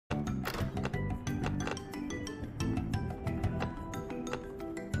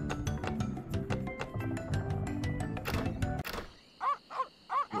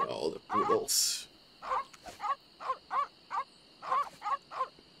Noodles.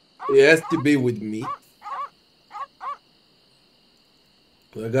 It has to be with meat.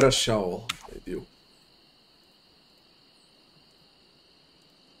 I got a shovel. I do.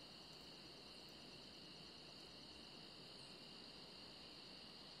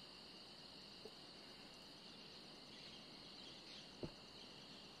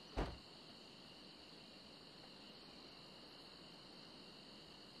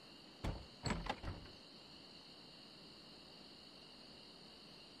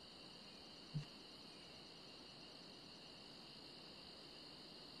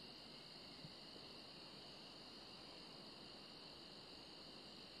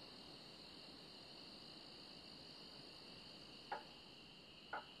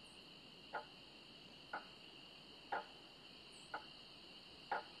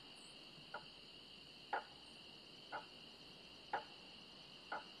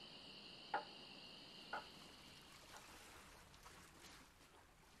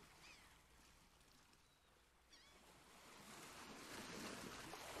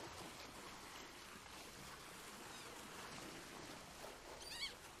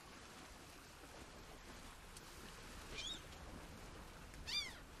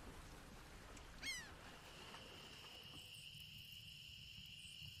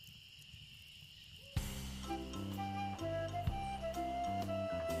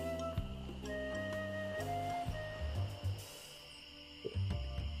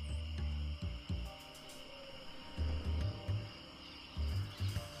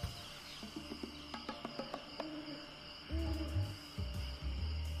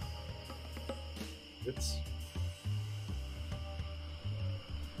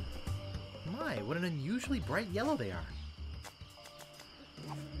 My, what an unusually bright yellow they are.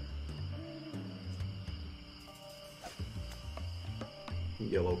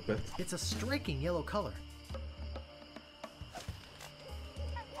 Yellow pet. It's a striking yellow color.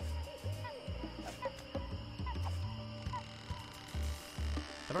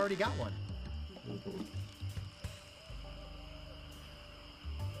 I've already got one.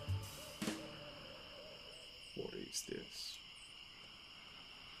 What is this?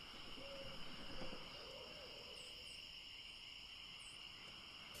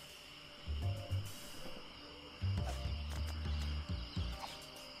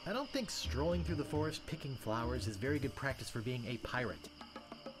 I don't think strolling through the forest picking flowers is very good practice for being a pirate.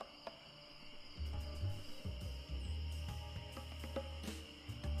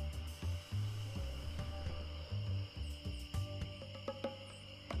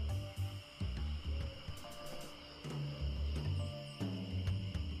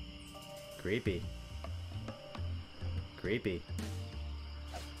 Creepy. Creepy.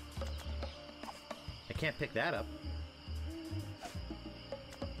 I can't pick that up.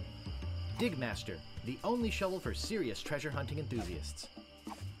 Digmaster, the only shovel for serious treasure hunting enthusiasts.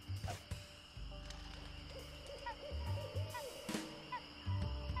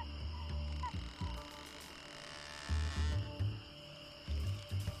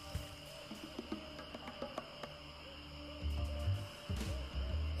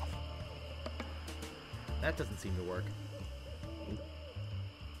 That doesn't seem to work.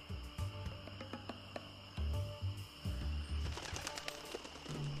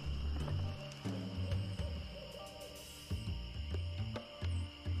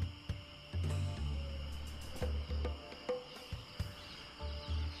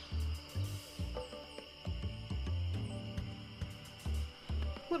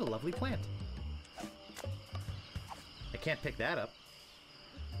 What a lovely plant. I can't pick that up.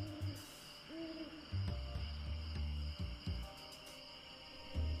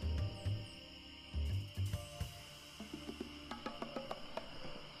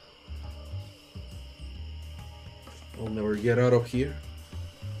 I'll never get out of here.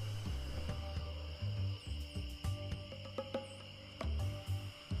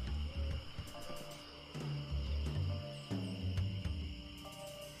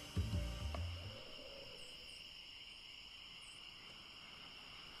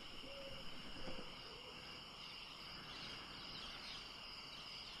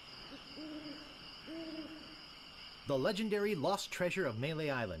 The legendary lost treasure of Melee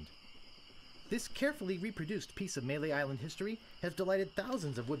Island. This carefully reproduced piece of Melee Island history has delighted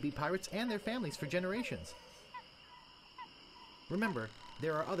thousands of would-be pirates and their families for generations. Remember,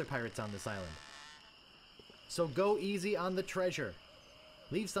 there are other pirates on this island. So go easy on the treasure.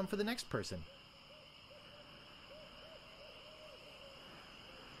 Leave some for the next person.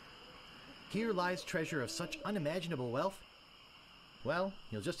 Here lies treasure of such unimaginable wealth. Well,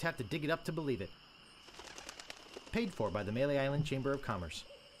 you'll just have to dig it up to believe it. Paid for by the Melee Island Chamber of Commerce.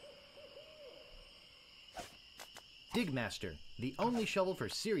 Digmaster, the only shovel for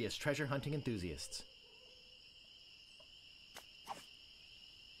serious treasure hunting enthusiasts.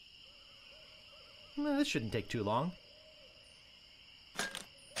 This shouldn't take too long.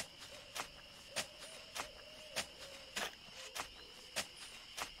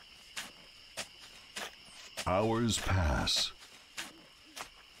 Hours pass.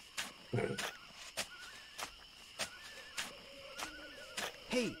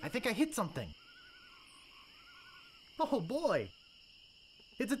 Hey, I think I hit something. Oh boy!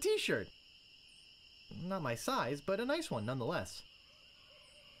 It's a t-shirt! Not my size, but a nice one nonetheless.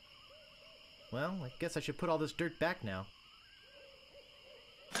 Well, I guess I should put all this dirt back now.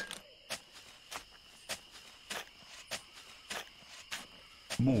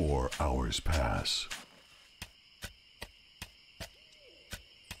 More hours pass.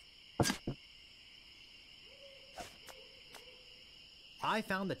 I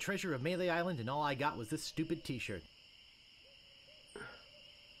found the treasure of Melee Island and all I got was this stupid t-shirt.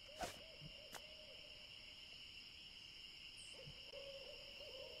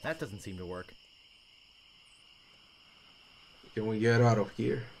 That doesn't seem to work. Can we get out of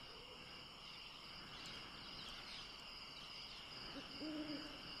here?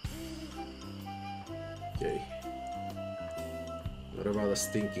 Okay. What about a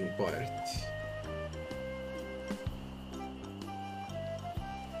stinking pirate?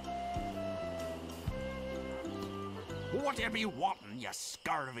 Whatever you wantin', you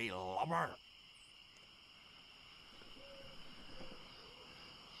scurvy lubber?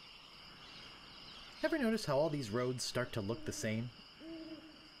 Ever notice how all these roads start to look the same?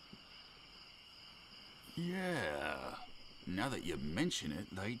 Yeah, now that you mention it,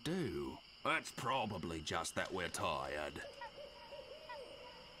 they do. It's probably just that we're tired.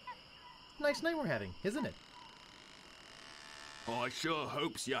 Nice night we're having, isn't it? I sure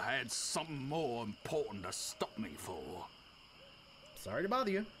hopes you had something more important to stop me for. Sorry to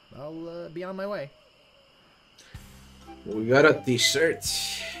bother you. I'll be on my way. We got a t-shirt.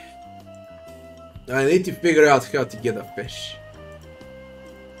 I need to figure out how to get a fish.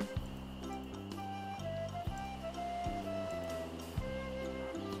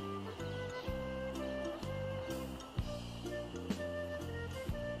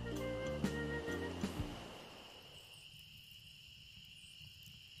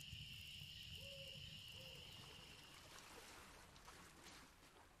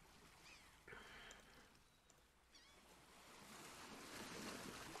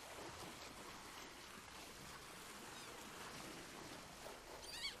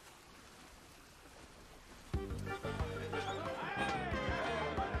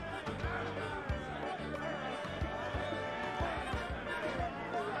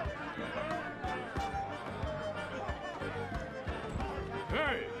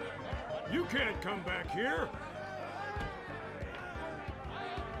 Hey! You can't come back here!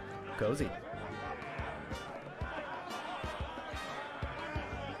 Cozy.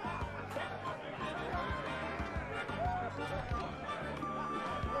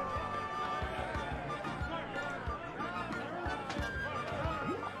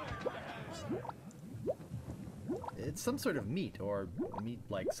 It's some sort of meat or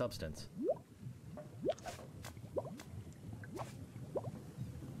meat-like substance.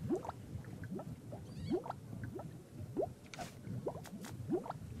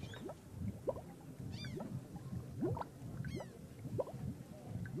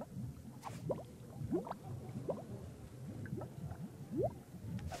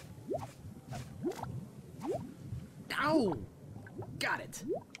 Ow! Got it!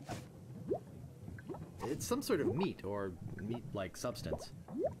 It's some sort of meat or meat-like substance.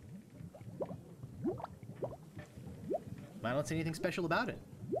 I don't see anything special about it.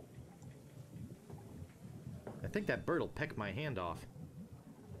 I think that bird'll peck my hand off.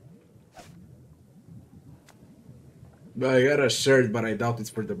 I got a shirt, but I doubt it's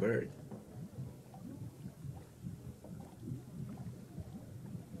for the bird.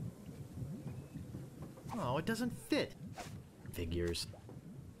 Oh, it doesn't fit. Figures.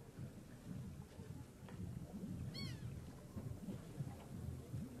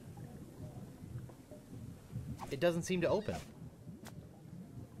 It doesn't seem to open.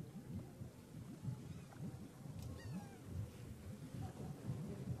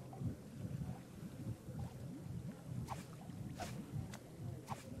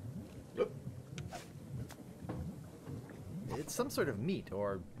 It's some sort of meat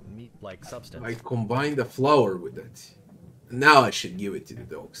or meat-like substance. I combined the flour with it. Now I should give it to the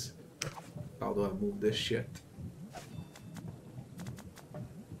dogs. How do I move this shit?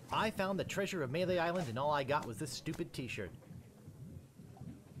 I found the treasure of Melee Island and all I got was this stupid t-shirt.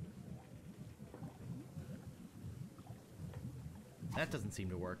 That doesn't seem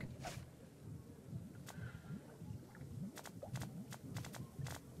to work.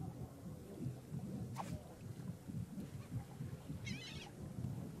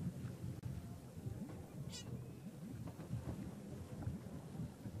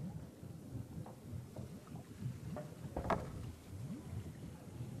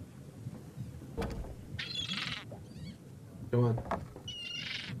 Come on.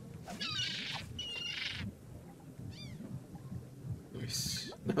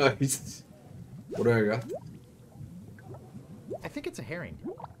 Nice. Nice. What do I got? I think it's a herring.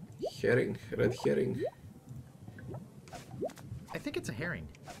 Herring. Red herring. I think it's a herring.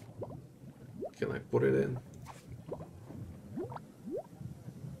 Can I put it in?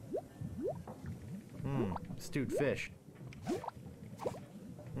 Stewed fish.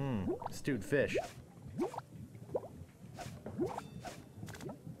 Stewed fish.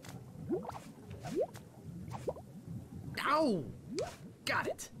 Ow! Got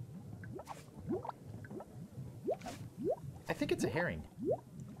it! I think it's a herring.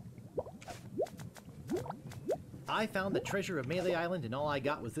 I found the treasure of Melee Island and all I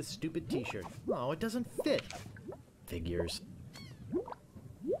got was this stupid t-shirt. Oh, it doesn't fit. Figures.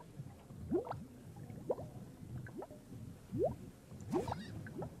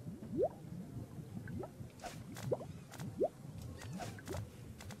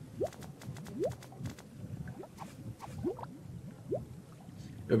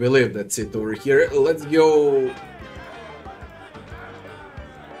 I believe that's it over here. Let's go.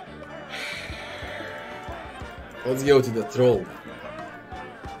 Let's go to the troll.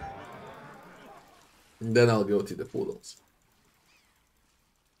 And then I'll go to the poodles.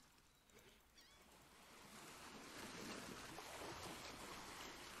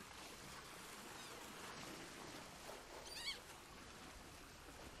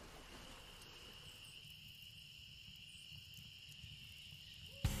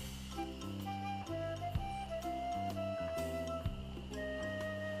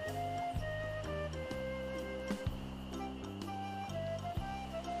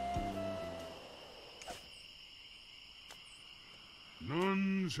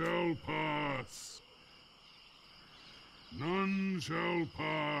 None shall pass. None shall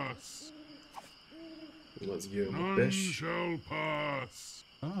pass. Let's give him a None fish. shall pass.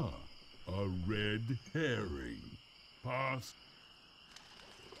 Ah, a red herring. Pass.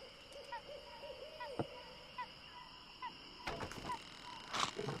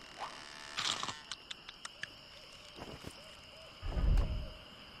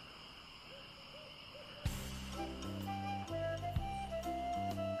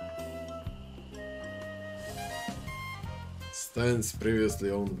 Stan's previously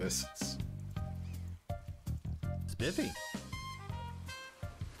owned vessels. Spiffy.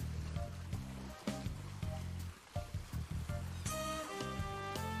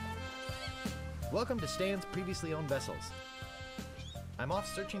 Welcome to Stan's previously owned vessels. I'm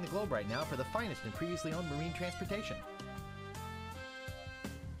off searching the globe right now for the finest in previously owned marine transportation.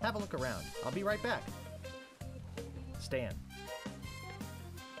 Have a look around. I'll be right back. Stan.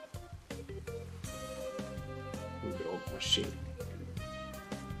 Good old machine.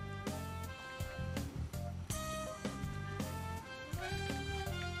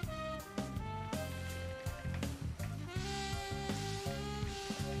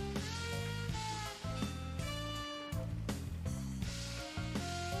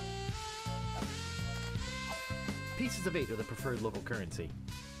 Pieces of 8 are the preferred local currency.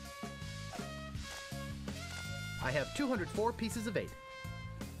 I have 204 pieces of 8.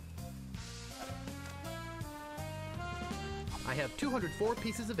 I have 204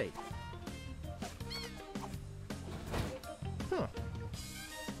 pieces of 8. Huh.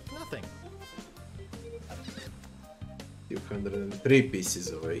 Nothing. 203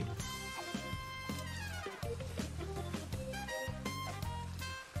 pieces of 8.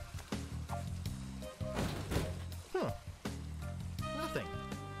 Huh. Nothing.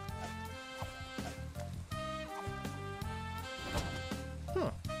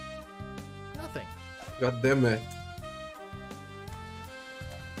 Huh. Nothing. God damn it.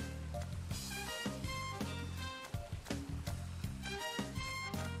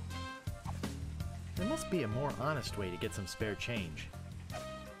 There must be a more honest way to get some spare change.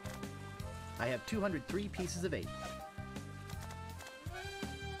 I have 203 pieces of 8.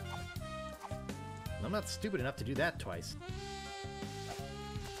 I'm not stupid enough to do that twice.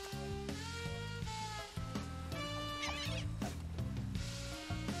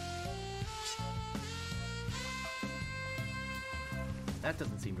 That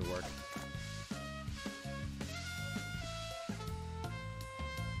doesn't seem to work.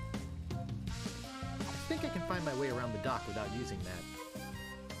 I think I can find find my way around the dock without using that.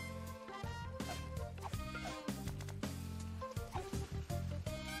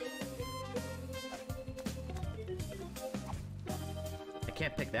 I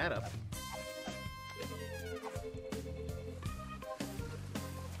can't pick that up.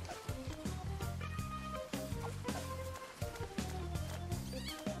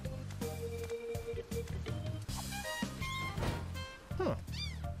 Huh.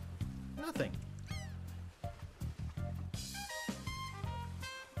 Nothing.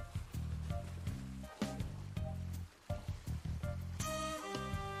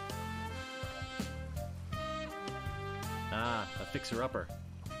 Ah, a fixer-upper.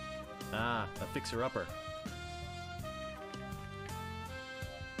 Ah, a fixer-upper.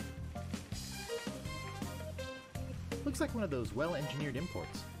 Looks like one of those well-engineered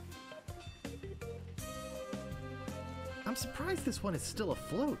imports. I'm surprised this one is still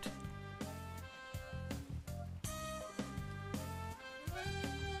afloat.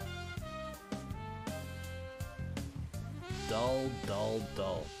 Dull, dull,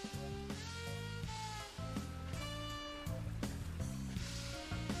 dull.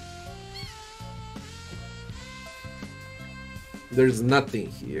 There's nothing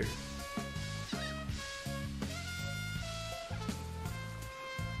here.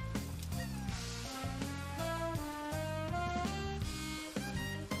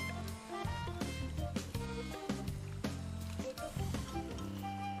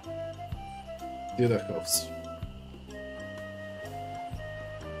 Do that, cops.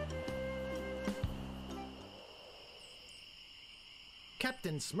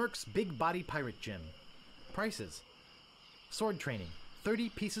 Captain Smirk's Big Body Pirate Gym. Prices. Sword training, 30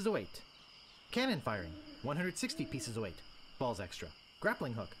 pieces of weight. Cannon firing, 160 pieces of weight. Balls extra.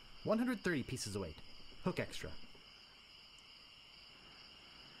 Grappling hook, 130 pieces of weight. Hook extra.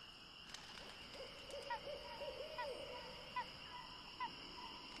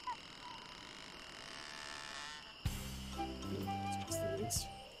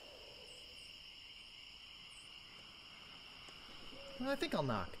 I think I'll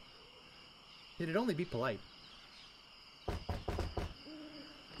knock. It'd only be polite.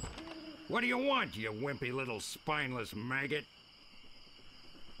 What do you want, you wimpy little spineless maggot?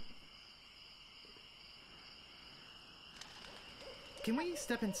 Can we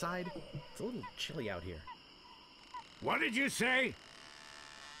step inside? It's a little chilly out here. What did you say?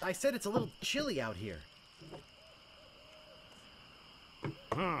 I said it's a little chilly out here.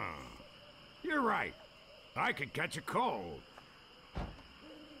 Huh. You're right. I could catch a cold.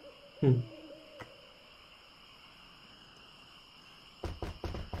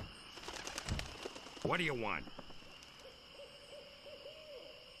 What do you want?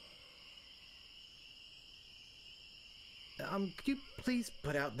 Could you please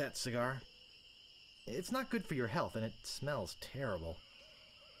put out that cigar? It's not good for your health, and it smells terrible.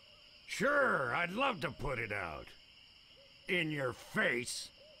 Sure, I'd love to put it out. In your face.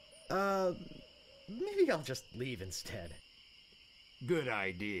 Maybe I'll just leave instead. Good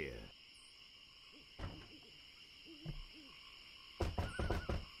idea.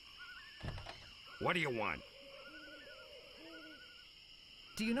 What do you want?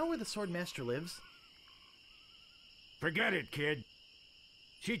 Do you know where the Swordmaster lives? Forget it, kid.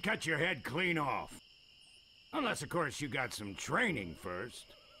 She'd cut your head clean off. Unless, of course, you got some training first.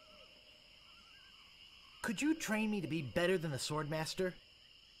 Could you train me to be better than the Swordmaster?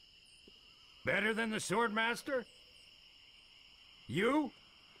 Better than the Swordmaster? You?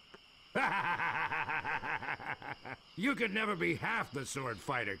 You could never be half the sword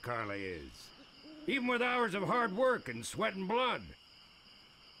fighter Carla is. Even with hours of hard work and sweat and blood.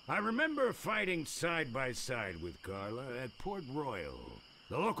 I remember fighting side by side with Carla at Port Royal.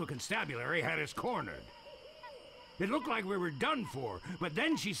 The local constabulary had us cornered. It looked like we were done for, but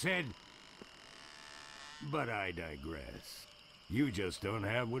then she said... But I digress. You just don't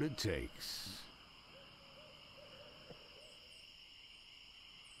have what it takes.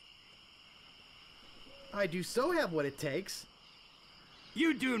 I do so have what it takes.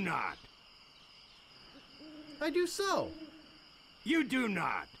 You do not. I do so. You do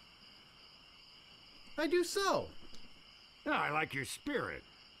not. I do so. Oh, I like your spirit.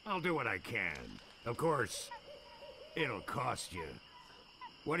 I'll do what I can. Of course, it'll cost you.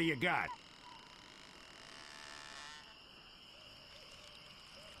 What do you got?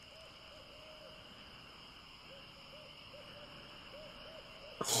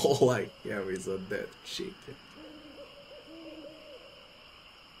 All I have is a dead chicken.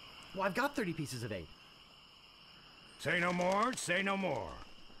 Well, I've got 30 pieces of 8. Say no more, say no more.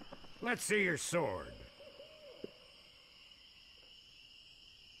 Let's see your sword.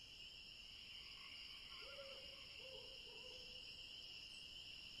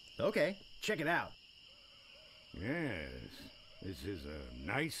 Okay, check it out. Yes, this is a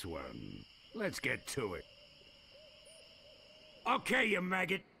nice one. Let's get to it. Okay, you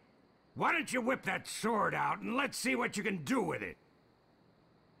maggot. Why don't you whip that sword out and let's see what you can do with it?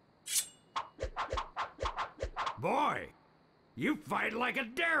 Boy, you fight like a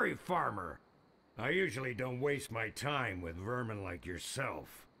dairy farmer. I usually don't waste my time with vermin like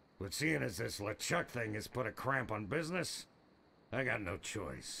yourself. But seeing as this LeChuck thing has put a cramp on business, I got no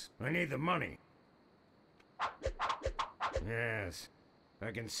choice. I need the money. Yes,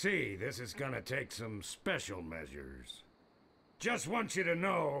 I can see this is gonna take some special measures. Just want you to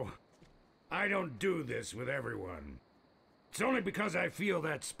know, I don't do this with everyone. It's only because I feel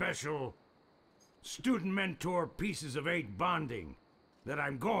that special student-mentor pieces of 8 bonding that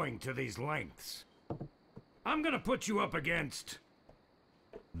I'm going to these lengths. I'm gonna put you up against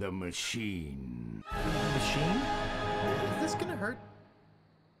the machine. Machine? Is this gonna hurt?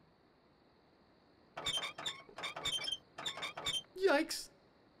 Yikes.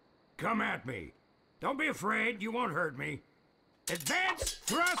 Come at me. Don't be afraid, you won't hurt me. Advance,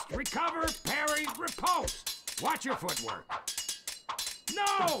 thrust, recover, parry, riposte. Watch your footwork.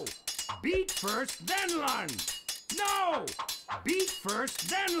 No! Beat first, then lunge. No! Beat first,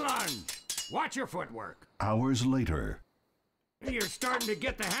 then lunge. Watch your footwork. Hours later. You're starting to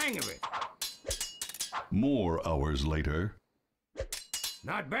get the hang of it. More hours later.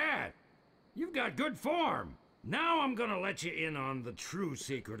 Not bad. You've got good form. Now I'm gonna let you in on the true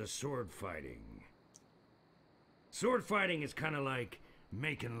secret of sword fighting. Sword fighting is kind of like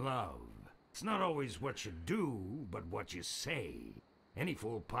making love. It's not always what you do, but what you say. Any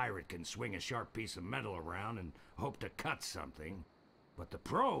fool pirate can swing a sharp piece of metal around and hope to cut something. But the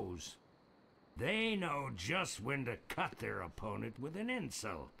pros, they know just when to cut their opponent with an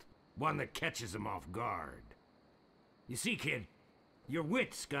insult. One that catches them off guard. You see, kid, your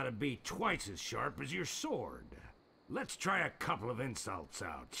wit's gotta be twice as sharp as your sword. Let's try a couple of insults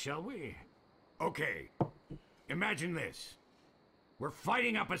out, shall we? Okay, imagine this. We're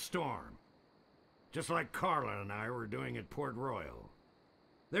fighting up a storm. Just like Carla and I were doing at Port Royal.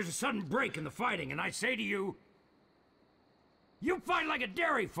 There's a sudden break in the fighting, and I say to you, you fight like a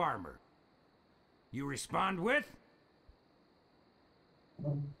dairy farmer. You respond with?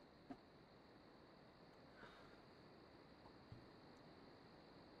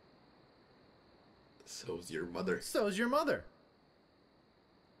 So's your mother. So's your mother.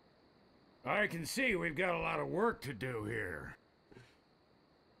 I can see we've got a lot of work to do here.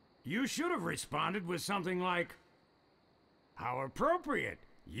 You should have responded with something like, how appropriate.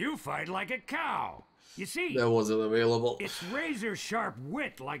 You fight like a cow. You see, That wasn't available. it's razor-sharp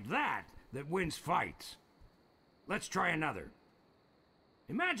wit like that that wins fights. Let's try another.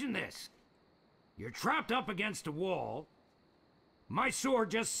 Imagine this. You're trapped up against a wall. My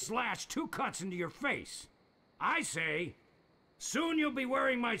sword just slashed 2 cuts into your face. I say, soon you'll be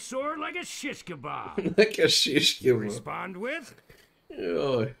wearing my sword like a shish kebab. Like a shish kebab. Respond with,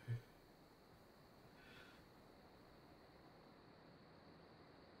 Oh.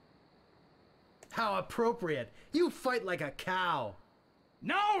 How appropriate. You fight like a cow.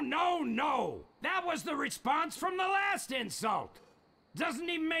 no, no, no. That was the response from the last insult. Doesn't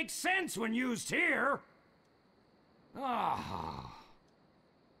even make sense when used here. Ah.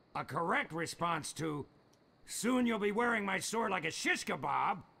 A correct response to, soon you'll be wearing my sword like a shish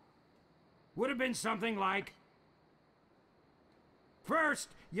kebab, would have been something like, first,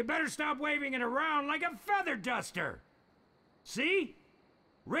 you better stop waving it around like a feather duster. See?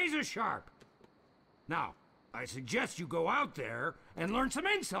 Razor sharp. Now, I suggest you go out there and learn some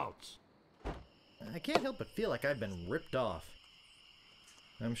insults. I can't help but feel like I've been ripped off.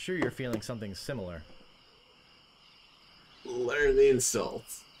 I'm sure you're feeling something similar. Learn the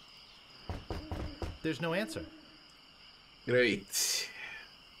insults. There's no answer. Great.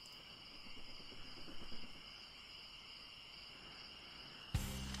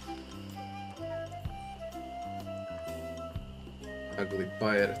 Ugly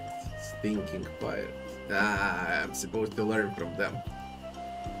pirate. Stinking pirate. Ah, I'm supposed to learn from them.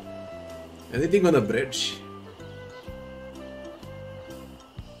 Anything on a bridge?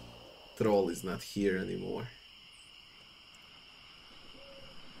 Troll is not here anymore.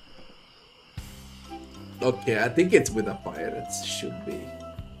 Okay, I think it's with the pirates. Should be.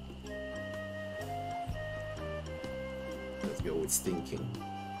 Let's go with stinking.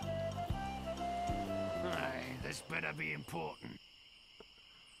 Aye, this better be important.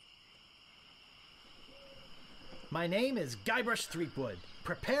 My name is Guybrush Threepwood.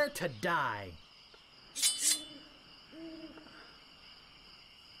 Prepare to die.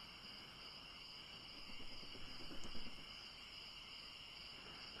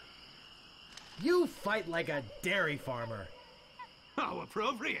 You fight like a dairy farmer. How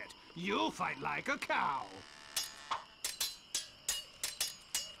appropriate. You fight like a cow.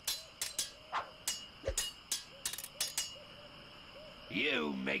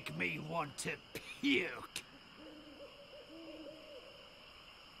 You make me want to puke.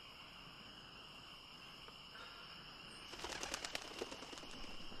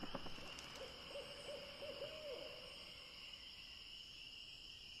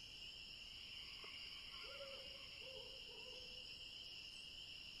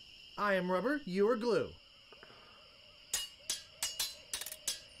 I am rubber, you are glue.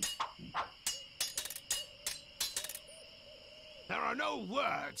 There are no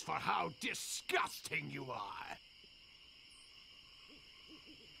words for how disgusting you are.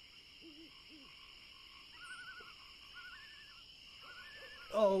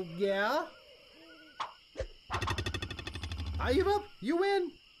 Oh, yeah? I give up. You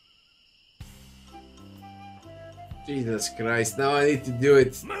win. Jesus Christ, now I need to do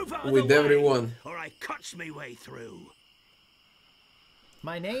it Move out of with the way, everyone. or I cuts me way through.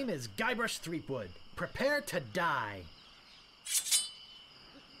 My name is Guybrush Threepwood. Prepare to die.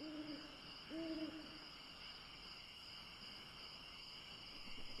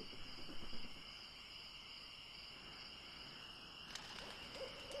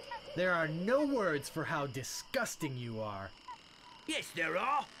 There are no words for how disgusting you are. Yes, there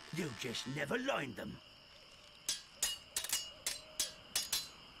are. You just never learned them.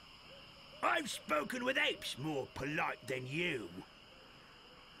 I've spoken with apes more polite than you.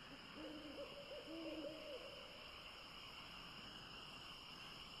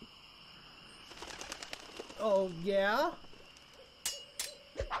 Oh, yeah?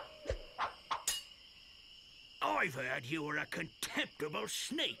 I've heard you were a contemptible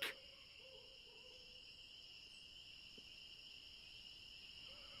sneak.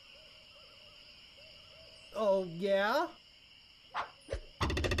 Oh, yeah?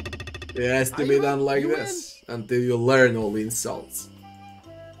 It has to be You done win. like You this until you learn all the insults.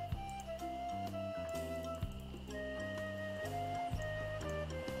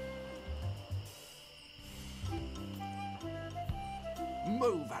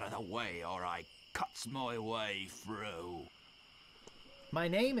 Move out of the way or I cuts my way through. My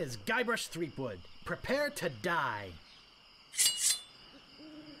name is Guybrush Threepwood. Prepare to die.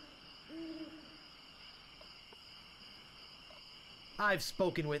 I've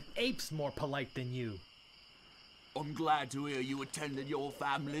spoken with apes more polite than you. I'm glad to hear you attended your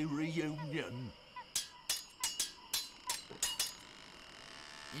family reunion.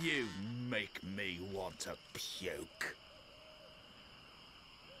 You make me want to puke.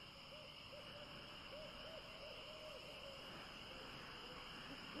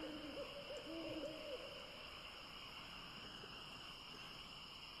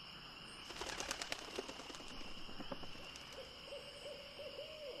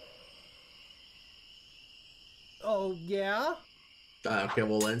 Oh, yeah? I don't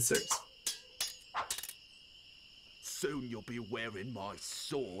have all answers. Soon you'll be wearing my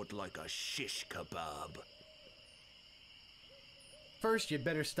sword like a shish kebab. First, you'd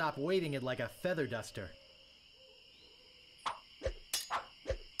better stop waiting it like a feather duster.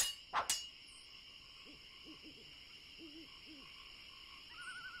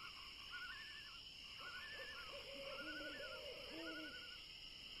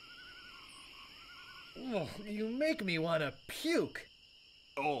 Ugh, you make me want to puke.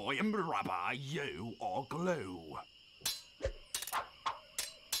 I am rubber, you are glue.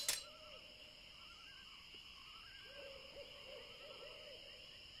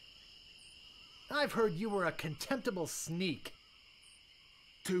 I've heard you were a contemptible sneak.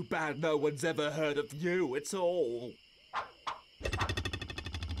 Too bad no one's ever heard of you, it's all.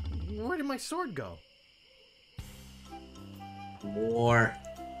 Where did my sword go? More.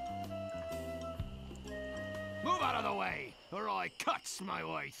 Move out of the way, or I cuts my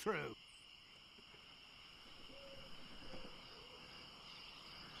way through.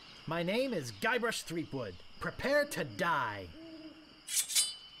 My name is Guybrush Threepwood. Prepare to die.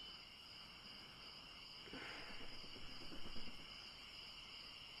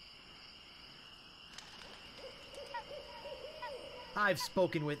 I've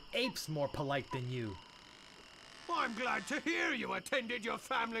spoken with apes more polite than you. I'm glad to hear you attended your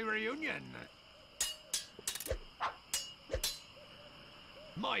family reunion.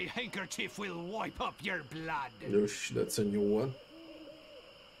 My handkerchief will wipe up your blood. Oosh, that's a new one.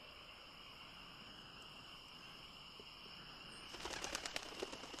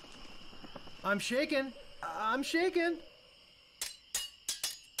 I'm shaken. I'm shaken.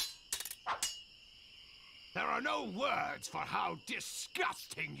 There are no words for how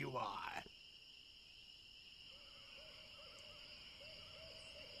disgusting you are.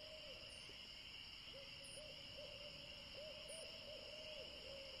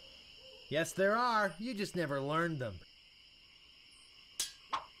 Yes, there are. You just never learned them.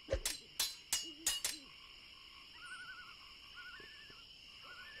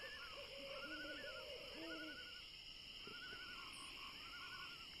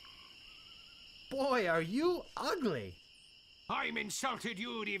 Boy, are you ugly. I'm insulted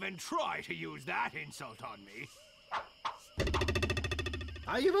you'd even try to use that insult on me.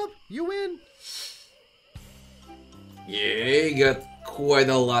 I give up. You win. Yeah, you got quite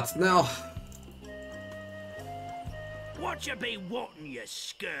a lot now. What you be wanting, you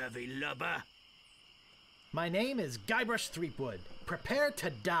scurvy lubber? My name is Guybrush Threepwood. Prepare to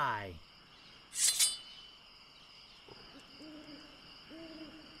die.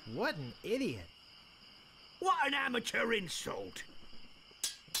 What an idiot. What an amateur insult!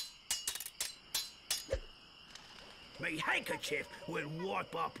 Me handkerchief will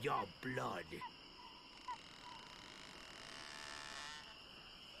wipe up your blood.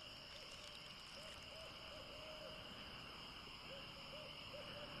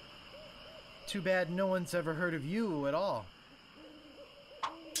 Too bad no one's ever heard of you at all.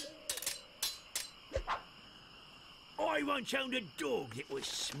 I once owned a dog that was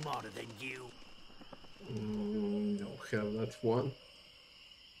smarter than you. Don't have that one.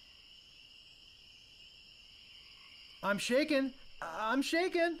 I'm shaken. I'm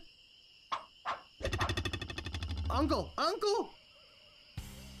shaken. Uncle! Uncle!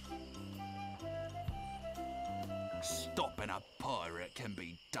 Stopping a pirate can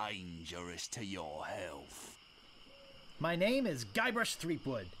be dangerous to your health. My name is Guybrush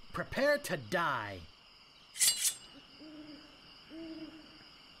Threepwood. Prepare to die.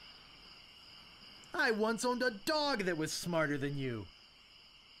 I once owned a dog that was smarter than you.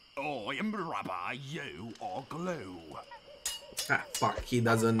 I am rubber, you are glue. Ah, fuck, he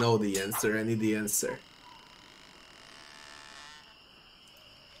doesn't know the answer. I need the answer.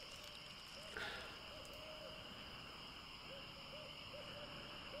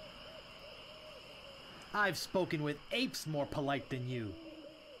 I've spoken with apes more polite than you.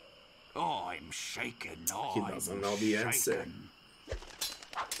 I'm shaken. He doesn't know the answer.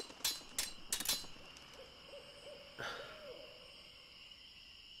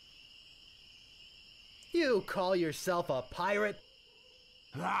 You call yourself a pirate?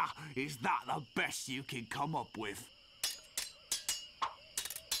 Ah, is that the best you can come up with?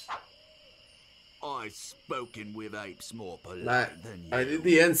 I've spoken with apes more polite than you. I need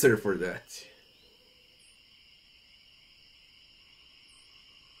the answer for that.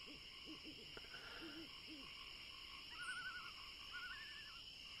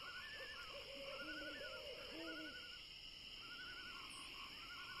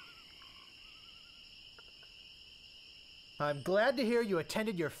 I'm glad to hear you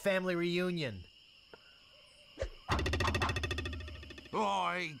attended your family reunion.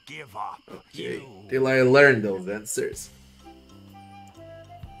 I give up. Okay, till I learn those answers.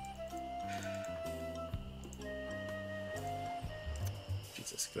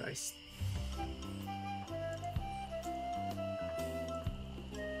 Jesus Christ.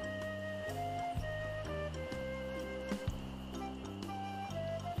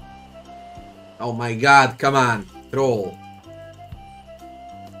 Oh my god, come on, troll.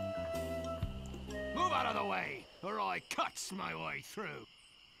 Move out of the way, or I cuts my way through.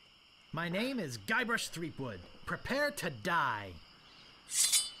 My name is Guybrush Threepwood. Prepare to die.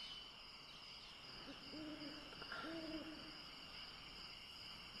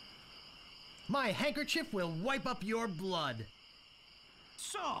 My handkerchief will wipe up your blood.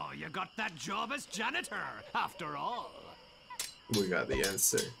 So, you got that job as janitor, after all. We got the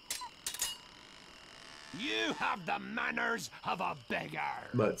answer. You have the manners of a beggar.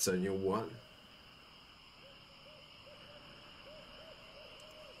 But it's a new one.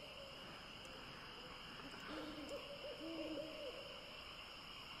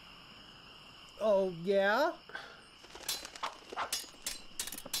 Oh, yeah?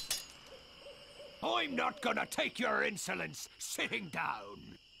 I'm not gonna take your insolence sitting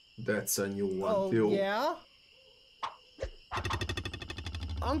down. That's a new one Oh, too. yeah?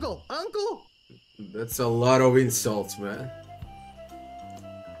 Uncle! Uncle! That's a lot of insults, man.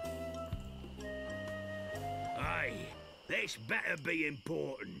 Aye, this better be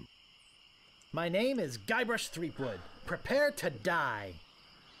important. My name is Guybrush Threepwood. Prepare to die.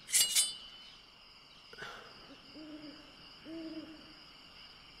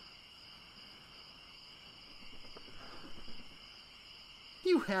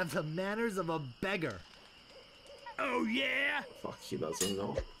 You have the manners of a beggar. Oh yeah? Fuck, he doesn't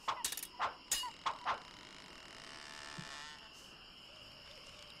know.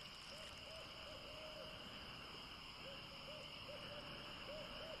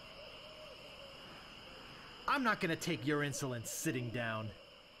 I'm not gonna take your insolence sitting down.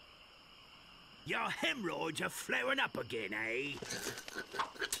 Your hemorrhoids are flaring up again, eh?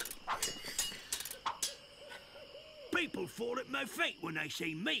 People fall at my feet when they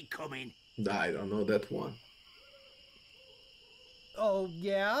see me coming. I don't know that one. Oh,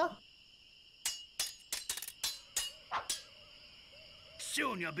 yeah?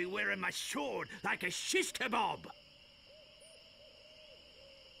 Soon you'll be wearing my sword like a shish kebab.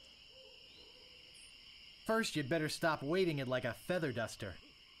 First, you'd better stop waiting it like a feather duster.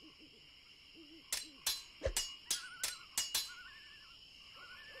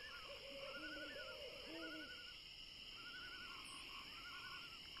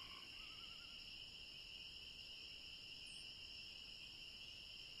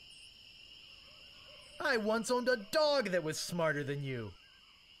 I once owned a dog that was smarter than you.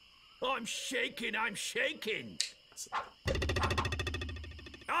 I'm shaking, I'm shaking.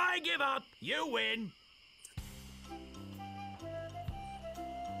 I give up. You win.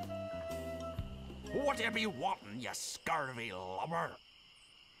 Whatever you wantin', you scurvy lubber.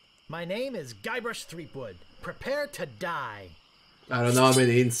 My name is Guybrush Threepwood. Prepare to die. I don't know how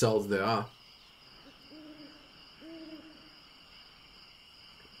many insults there are.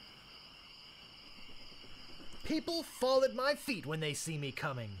 People fall at my feet when they see me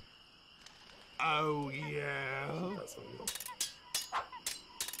coming. Oh, yeah?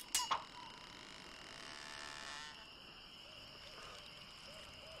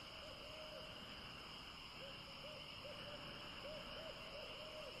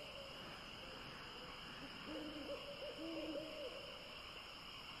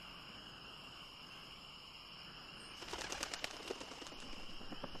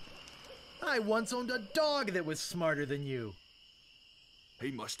 I once owned a dog that was smarter than you.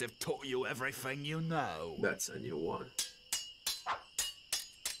 He must have taught you everything you know. That's a new one.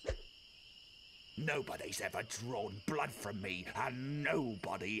 Nobody's ever drawn blood from me, and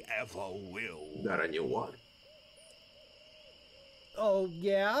nobody ever will. Got a new one. Oh,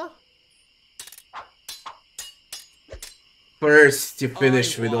 yeah? First you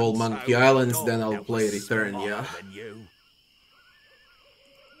finish I with Old once Monkey owned a Islands, dog then I'll that play was Return, smarter yeah. than you.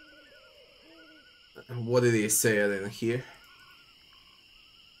 What did he say I didn't hear?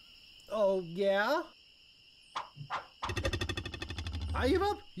 Oh, yeah? I give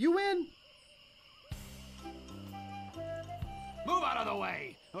up. You win. Move out of the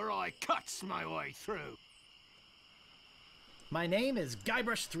way, or I cuts my way through. My name is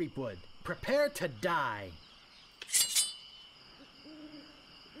Guybrush Threepwood. Prepare to die.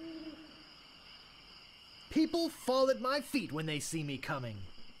 People fall at my feet when they see me coming.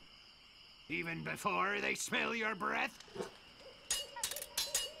 Even before they smell your breath?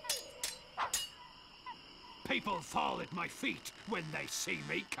 People fall at my feet when they see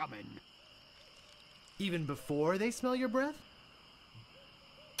me coming. Even before they smell your breath?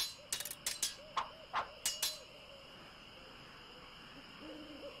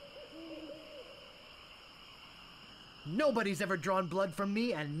 Nobody's ever drawn blood from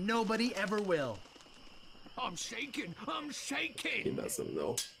me, and nobody ever will. I'm shaking, I'm He shaking. doesn't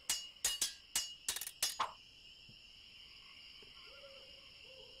know.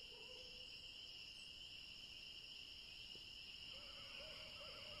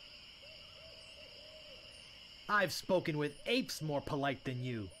 I've spoken with apes more polite than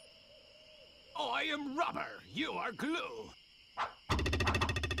you. I am rubber, you are glue.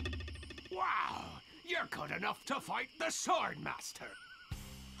 Wow, you're good enough to fight the Sword Master.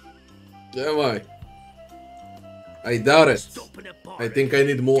 Am I? I doubt it. Stopping a bar I think I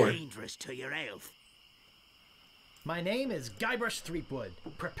need more. dangerous to your health. My name is Guybrush Threepwood.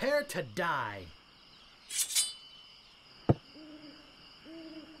 Prepare to die.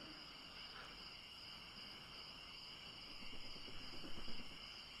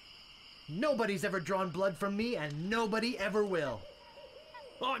 Nobody's ever drawn blood from me, and nobody ever will.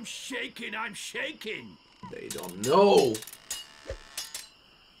 I'm shaking, I'm shaking. They don't know.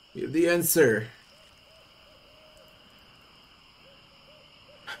 Give the answer.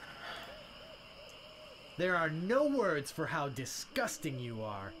 There are no words for how disgusting you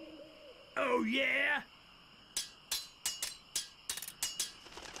are. Oh yeah?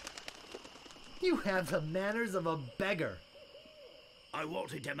 You have the manners of a beggar. I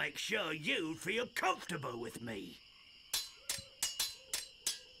wanted to make sure you'd feel comfortable with me.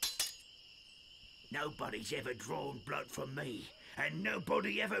 Nobody's ever drawn blood from me, and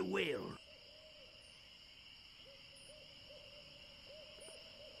nobody ever will.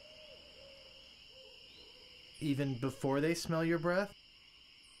 Even before they smell your breath?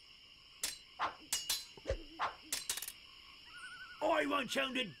 I once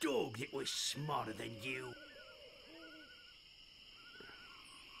owned a dog that was smarter than you.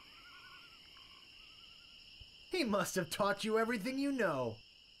 He must have taught you everything you know.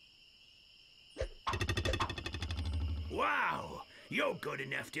 Wow, you're good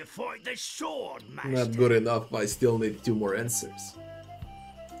enough to fight the sword, master. Not good enough, I still need 2 more answers.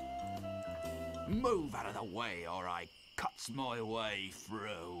 Move out of the way or I cuts my way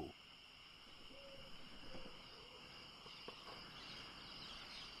through.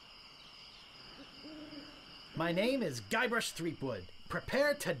 My name is Guybrush Threepwood.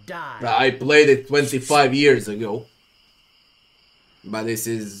 Prepare to die. I played it 25 years ago. But this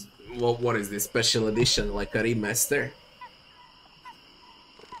is... What is this? Special edition? Like a remaster?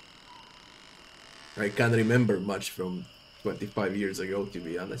 I can't remember much from 25 years ago, to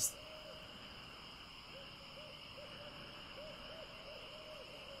be honest.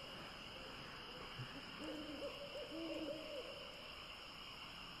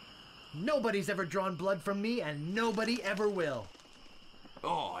 Nobody's ever drawn blood from me, and nobody ever will.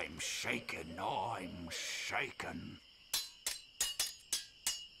 I'm shaken, I'm shaken.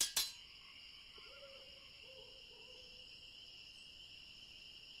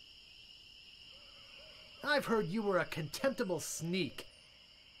 I've heard you were a contemptible sneak.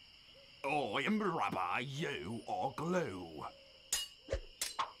 I am rubber, you are glue.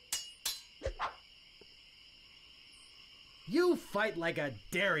 You fight like a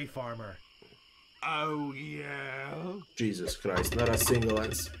dairy farmer. Oh yeah? Jesus Christ, not a single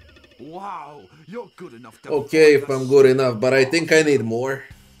answer. Wow, you're good enough to... Okay, if I'm good enough, but I think I need more.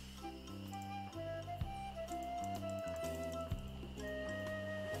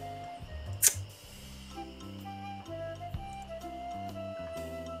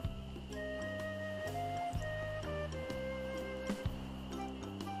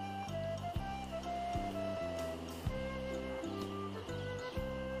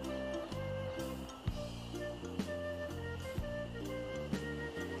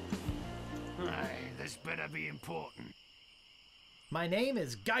 This better be important. My name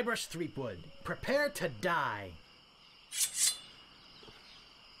is Guybrush Threepwood. Prepare to die.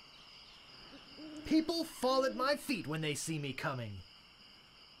 People fall at my feet when they see me coming.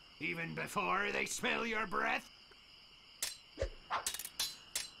 Even before they smell your breath?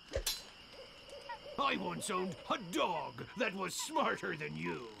 I once owned a dog that was smarter than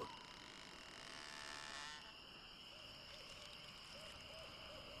you.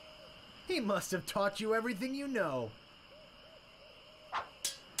 He must have taught you everything you know.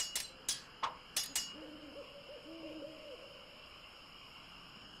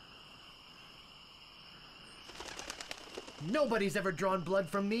 Nobody's ever drawn blood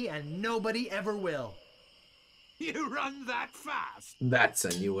from me, and nobody ever will. You run that fast? That's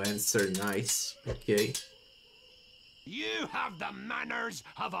a new answer, nice. Okay. You have the manners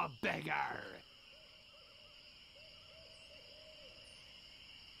of a beggar.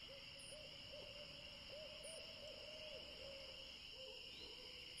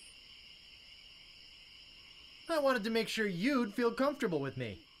 I wanted to make sure you'd feel comfortable with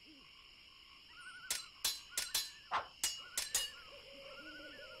me.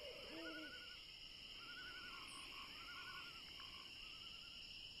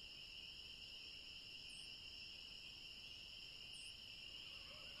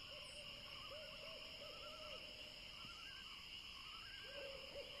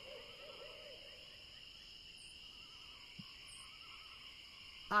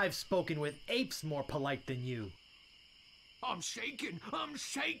 I've spoken with apes more polite than you. I'm shaking! I'm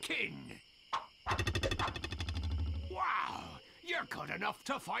shaking! Wow! You're good enough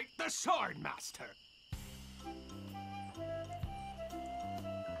to fight the Sword Master!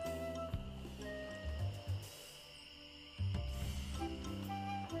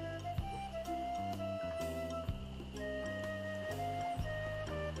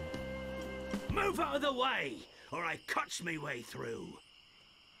 Move out of the way, or I cuts me way through!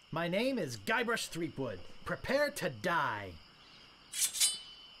 My name is Guybrush Threepwood. Prepare to die.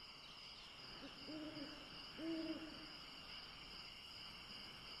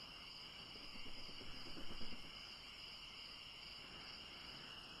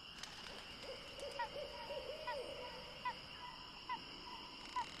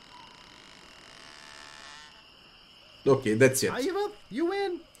 Okay, that's it. I give up. You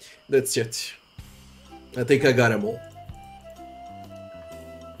win. That's it. I think I got them all.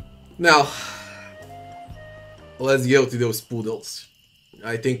 Now, let's go to those poodles.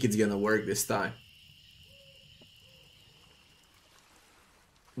 I think it's gonna work this time.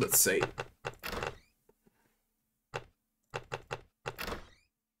 Let's see.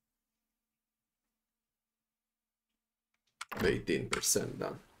 18%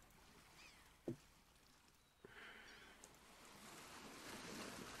 done.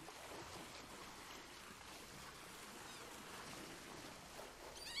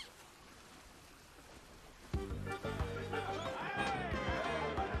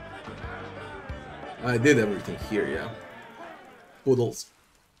 I did everything here, yeah. Poodles.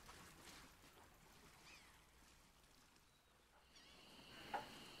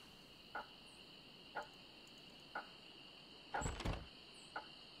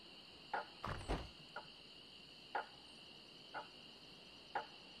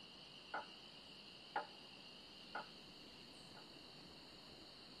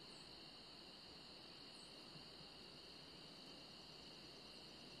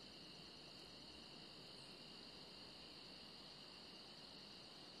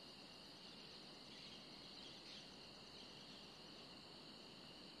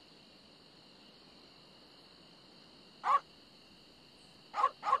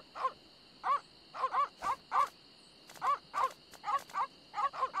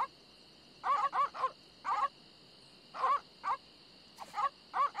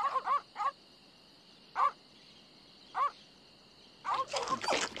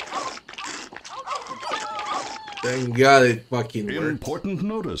 Thank God it fucking worked. Important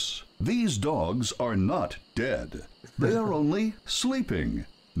notice. These dogs are not dead. They are only sleeping.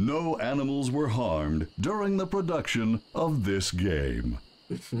 No animals were harmed during the production of this game.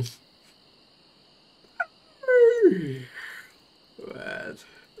 Man,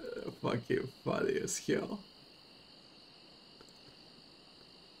 fucking funny as hell.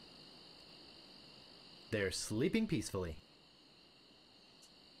 They're sleeping peacefully.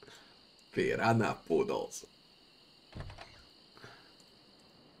 Piranha poodles.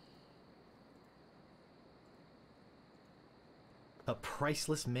 A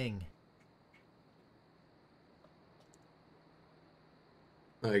priceless Ming.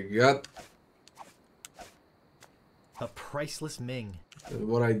 I got A priceless Ming.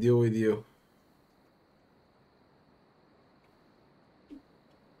 what I do with you.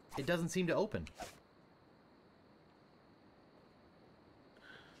 It doesn't seem to open.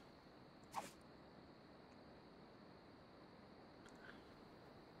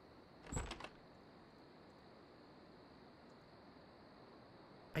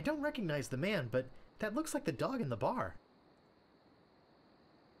 I don't recognize the man, but that looks like the dog in the bar.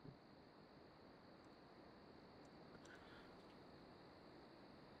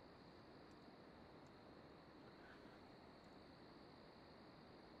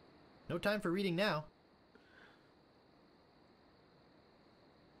 No time for reading now.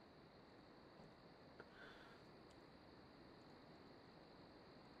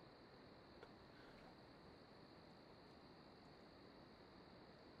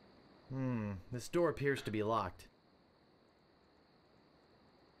 This door appears to be locked.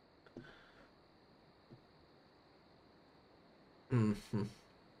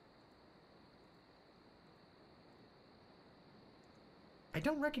 I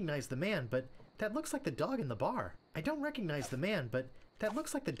don't recognize the man, but that looks like the dog in the bar. I don't recognize the man, but that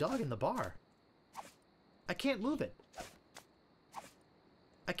looks like the dog in the bar. I can't move it.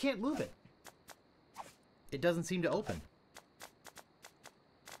 I can't move it. It doesn't seem to open.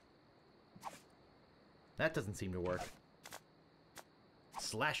 That doesn't seem to work.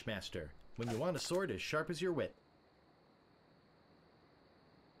 Slash Master. When you want a sword as sharp as your wit.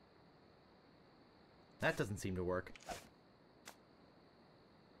 That doesn't seem to work.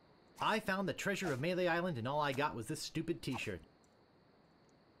 I found the treasure of Melee Island and all I got was this stupid t-shirt.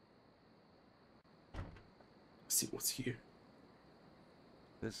 See what's here.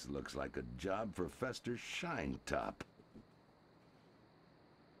 This looks like a job for Fester Shinetop.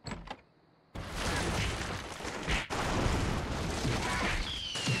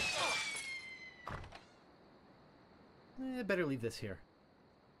 Better leave this here.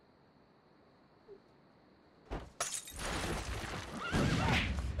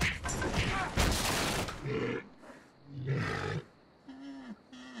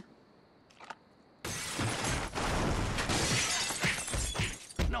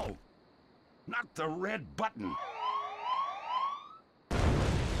 No! Not the red button!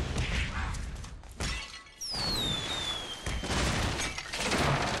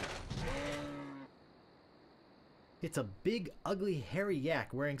 It's a big, ugly, hairy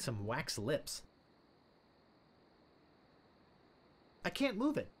yak wearing some wax lips. I can't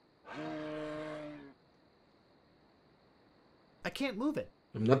move it. I can't move it.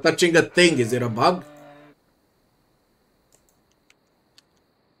 I'm not touching a thing. Is it a bug?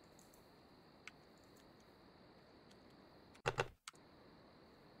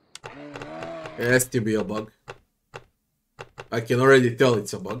 It has to be a bug. I can already tell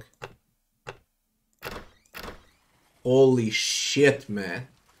it's a bug. Holy shit, man.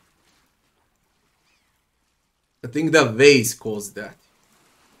 I think the vase caused that.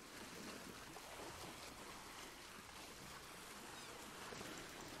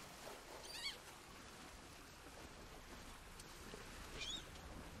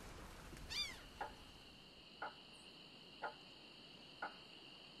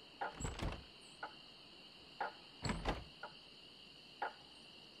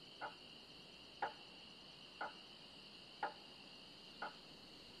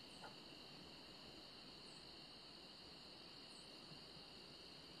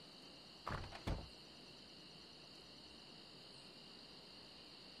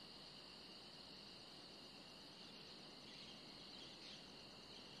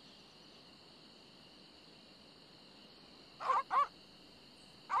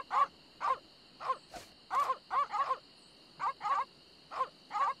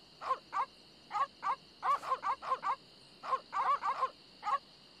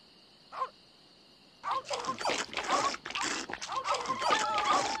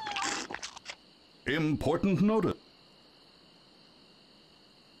 Important notice.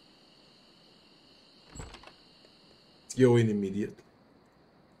 Let's go in immediately.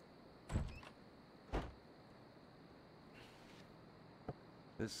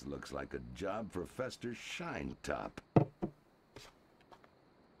 This looks like a job for Fester Shine Top.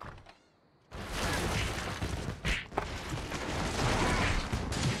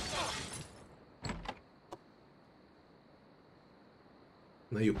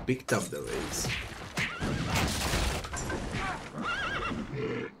 Now you picked up the race.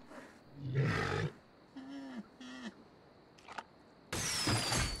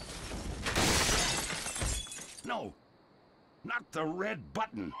 No, not the red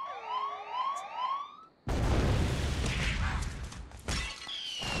button.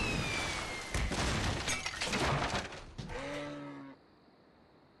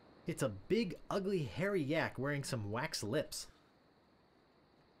 It's a big, ugly, hairy yak wearing some wax lips.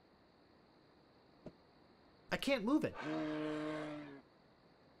 I can't move it.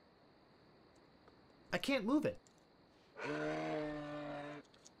 I can't move it.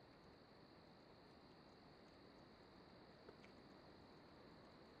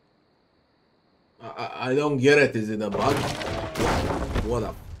 I don't get it. Is it a bug? What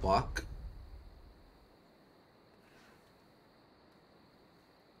the fuck?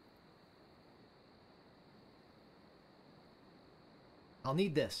 I'll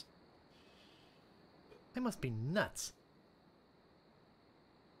need this. I must be nuts.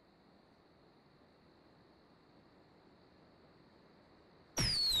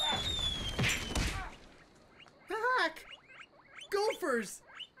 Heck! Gophers!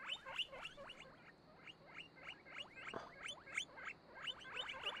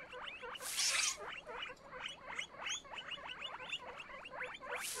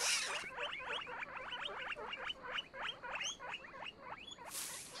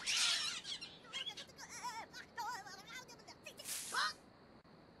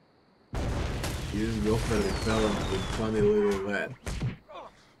 You go for the repellent with funny little man.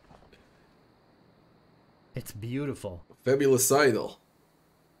 It's beautiful. Fabulous idol.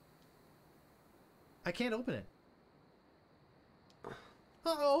 I can't open it.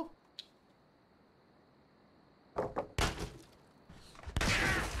 Uh-oh.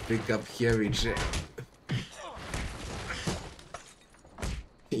 Pick up heavy chair.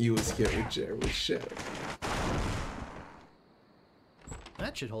 Use heavy chair with shadow.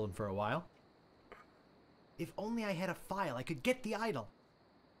 That should hold him for a while. If only I had a file, I could get the idol.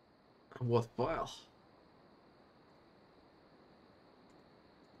 What file?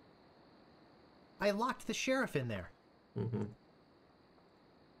 I locked the sheriff in there. Mm-hmm.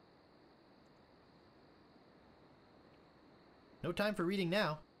 No time for reading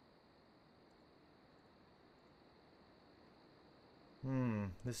now.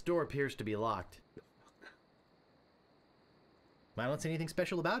 This door appears to be locked. I don't see anything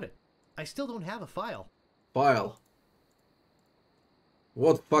special about it. I still don't have a file. File?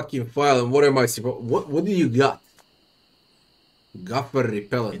 What fucking file and what am I supposed... What do you got? Gopher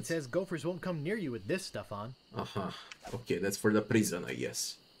repellent. It says gophers won't come near you with this stuff on. Uh-huh. Okay, that's for the prison, I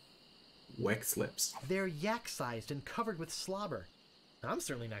guess. Wax lips. They're yak-sized and covered with slobber. I'm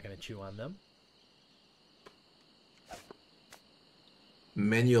certainly not going to chew on them.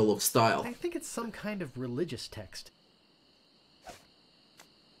 Manual of style. I think it's some kind of religious text.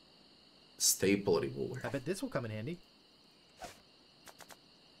 Staple remover. I bet this will come in handy.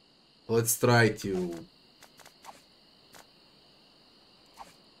 Let's try to...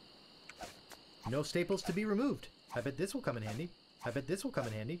 No staples to be removed. I bet this will come in handy. I bet this will come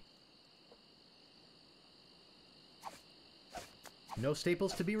in handy. No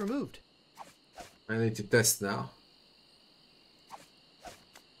staples to be removed. I need to test now.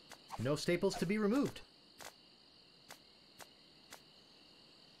 No staples to be removed.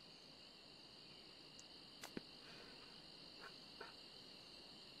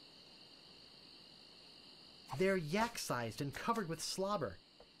 They're yak-sized and covered with slobber.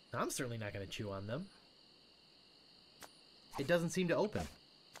 I'm certainly not going to chew on them. It doesn't seem to open.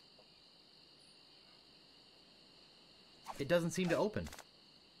 It doesn't seem to open.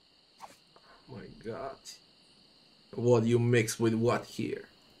 Oh my god. What you mix with what here?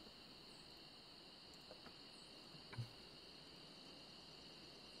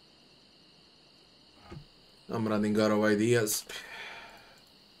 I'm running out of ideas.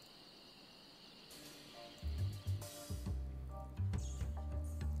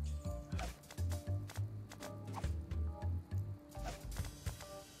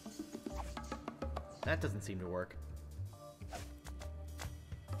 That doesn't seem to work.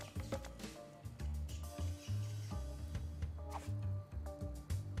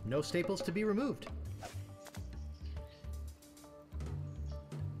 No staples to be removed.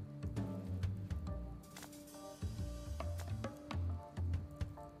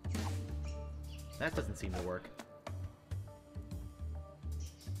 That doesn't seem to work.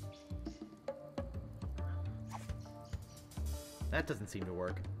 That doesn't seem to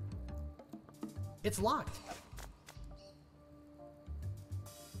work. It's locked.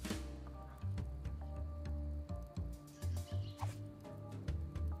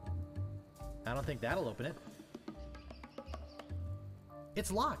 I don't think that'll open it.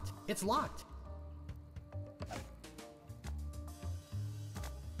 It's locked. It's locked.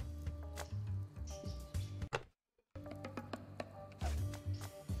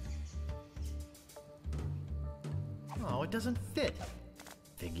 Oh, it doesn't fit.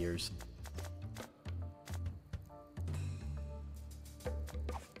 Figures.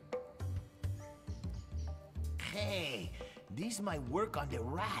 Hey, this might work on the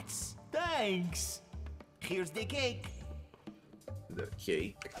rats. Thanks. Here's the cake. The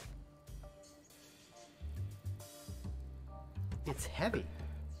cake. It's heavy.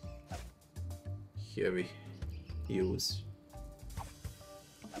 Heavy. Use.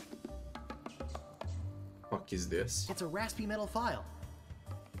 Fuck is this? It's a raspy metal file.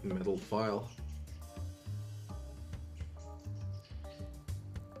 Metal file.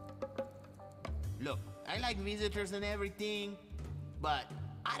 Look, I like visitors and everything, but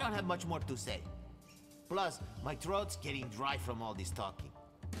I don't have much more to say. Plus, my throat's getting dry from all this talking.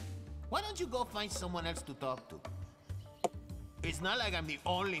 Why don't you go find someone else to talk to? It's not like I'm the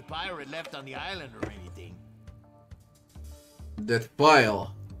only pirate left on the island or anything. That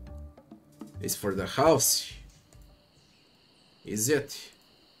file is for the house. Is it?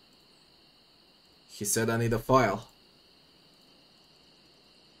 He said I need a file.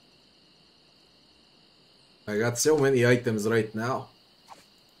 I got so many items right now.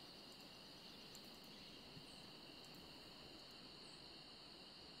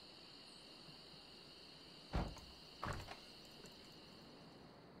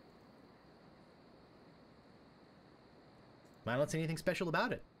 I don't see anything special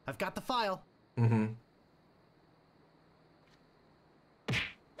about it. I've got the file. Mm-hmm.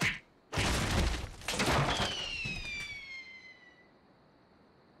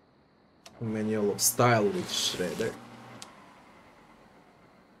 Manual of style with Shredder.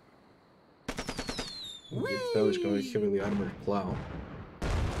 Establish going heavily armored clown.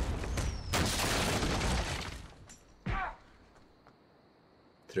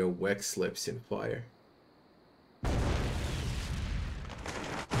 Throw wax slips in fire.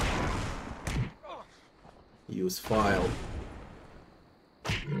 Use file.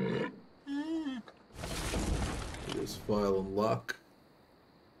 Use file on lock.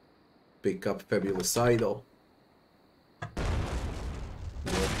 Pick up fabulous idol.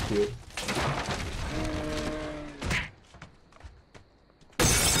 Cute.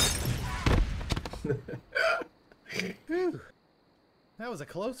 That was a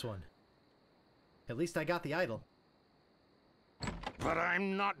close one. At least I got the idol. But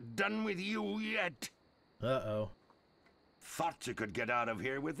I'm not done with you yet. Uh-oh. Thought you could get out of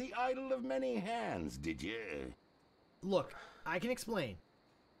here with the idol of many hands, did you? Look, I can explain.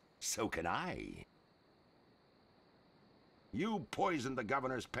 So can I. You poisoned the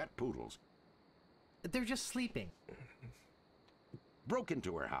governor's pet poodles, They're just sleeping. broke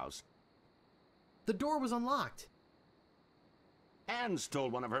into her house, The door was unlocked. and stole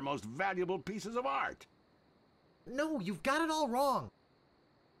one of her most valuable pieces of art. No, you've got it all wrong.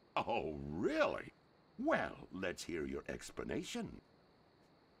 Oh, really? Well, let's hear your explanation.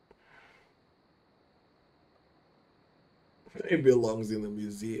 It belongs in a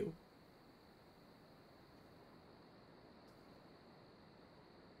museum.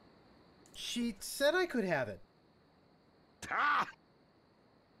 She said I could have it. Ah!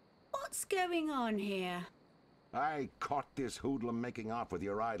 What's going on here? I caught this hoodlum making off with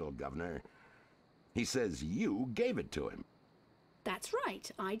your idol, Governor. He says you gave it to him. That's right,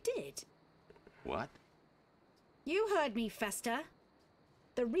 I did. What? You heard me, Fester.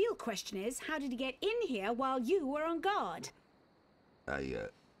 The real question is, how did he get in here while you were on guard?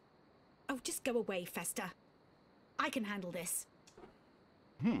 Oh, just go away, Fester. I can handle this.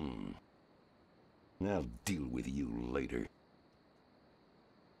 I'll deal with you later.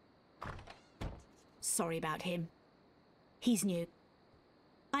 Sorry about him. He's new.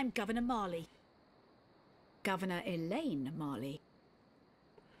 I'm Governor Marley. Governor Elaine Marley.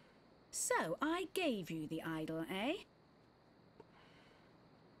 So, I gave you the idol, eh?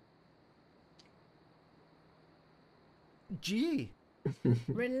 Gee.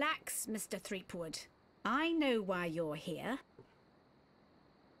 Relax, Mr. Threepwood. I know why you're here.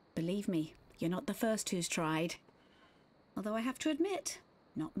 Believe me, you're not the first who's tried. Although I have to admit,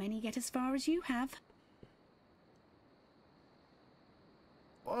 not many get as far as you have.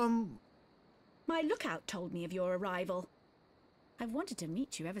 My lookout told me of your arrival. I've wanted to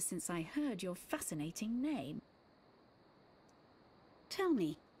meet you ever since I heard your fascinating name. Tell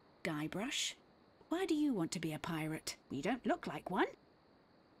me, Guybrush, why do you want to be a pirate? You don't look like one.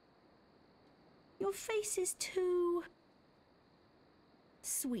 Your face is too...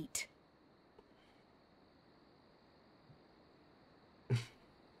 sweet.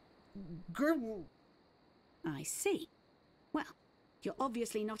 I see. Well, you're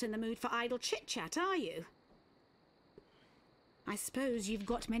obviously not in the mood for idle chit-chat, are you? I suppose you've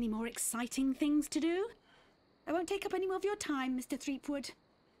got many more exciting things to do? I won't take up any more of your time, Mr. Threepwood.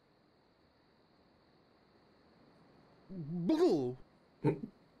 Blue.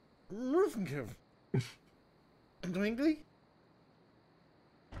 Rufenkiv. Dwingly?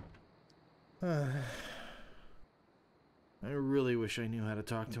 I really wish I knew how to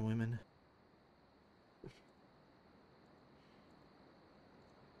talk to women.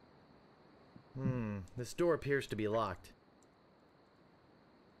 This door appears to be locked.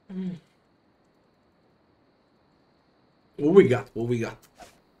 What we got? What we got?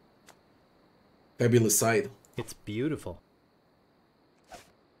 Fabulous idol. It's beautiful.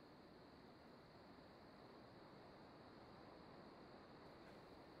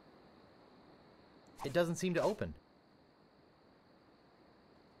 It doesn't seem to open.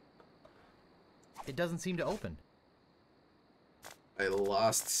 It doesn't seem to open. I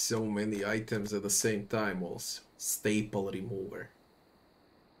lost so many items at the same time also. Staple remover.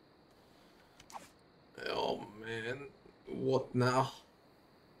 Oh man. What now?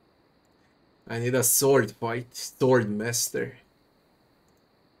 I need a sword fight. Sword master.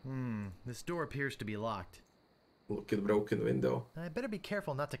 This door appears to be locked. Look at broken window. I better be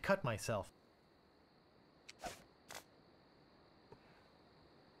careful not to cut myself.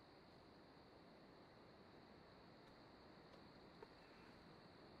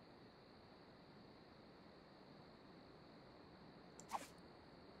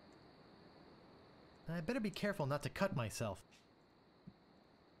 I better be careful not to cut myself.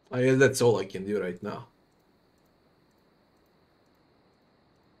 I guess that's all I can do right now.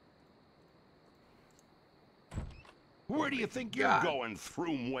 Where do you think you're going,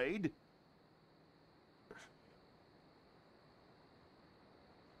 Throom Wade?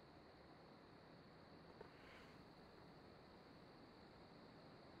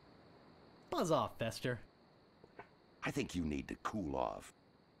 Buzz off, Fester. I think you need to cool off.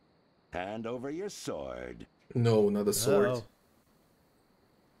 Hand over your sword. No, not a sword. Uh-oh.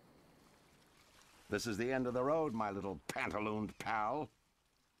 This is the end of the road, my little pantalooned pal.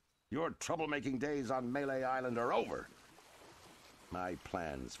 Your troublemaking days on Melee Island are over. My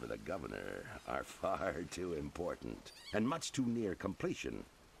plans for the governor are far too important and much too near completion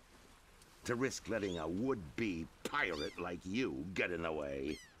to risk letting a would-be pirate like you get in the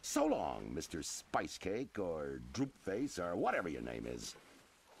way. So long, Mr. Spicecake or Droopface or whatever your name is.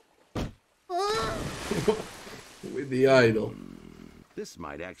 With the idol. This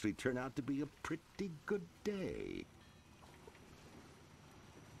might actually turn out to be a pretty good day.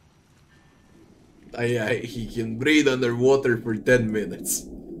 He can breathe underwater for 10 minutes.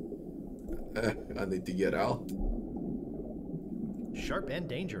 I need to get out. Sharp and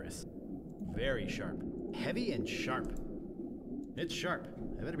dangerous. Very sharp. Heavy and sharp. It's sharp.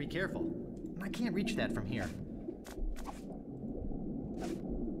 I better be careful. I can't reach that from here.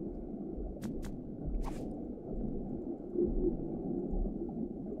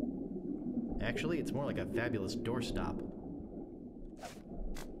 Actually, it's more like a fabulous doorstop.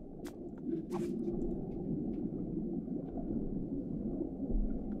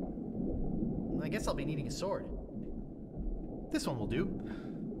 I guess I'll be needing a sword. This one will do.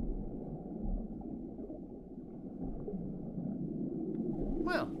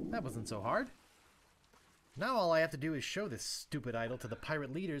 Well, that wasn't so hard. Now all I have to do is show this stupid idol to the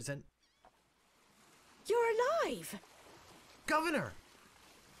pirate leaders and... You're alive! Governor!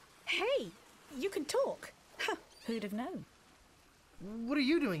 Hey, you can talk. Huh, who'd have known? What are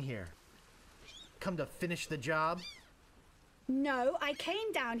you doing here? Come to finish the job? No, I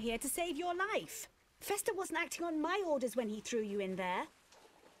came down here to save your life. Fester wasn't acting on my orders when he threw you in there.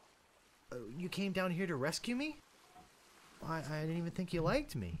 You came down here to rescue me? I didn't even think you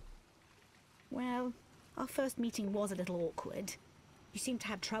liked me. Well, our first meeting was a little awkward. You seem to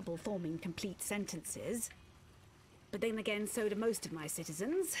have trouble forming complete sentences. But then again, so do most of my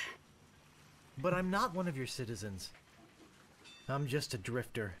citizens. But I'm not one of your citizens. I'm just a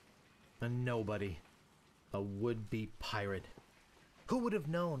drifter. A nobody. A would-be pirate. Who would have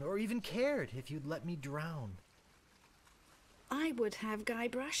known or even cared if you'd let me drown? I would have,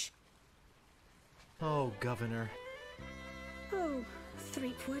 Guybrush. Oh, Governor. Oh,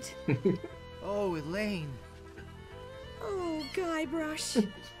 Threepwood. Oh, Elaine. Oh, Guybrush.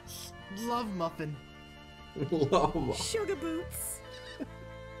 Love Muffin. Llama. Sugar Boots.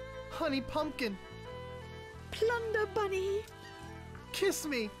 Honey Pumpkin. Plunder Bunny. Kiss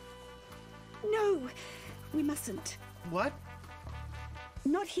me. No, we mustn't. What?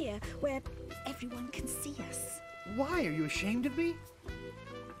 Not here, where everyone can see us. Why? Are you ashamed of me?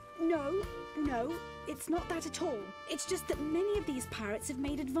 No, it's not that at all. It's just that many of these pirates have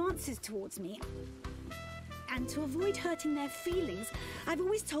made advances towards me. And to avoid hurting their feelings, I've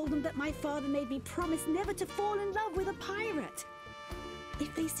always told them that my father made me promise never to fall in love with a pirate.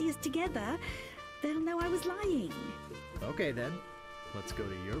 If they see us together, they'll know I was lying. Okay then, let's go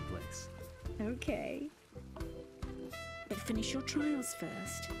to your place. Okay. But finish your trials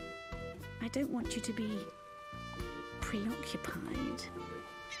first. I don't want you to be preoccupied.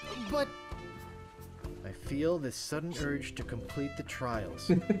 But I feel this sudden urge to complete the trials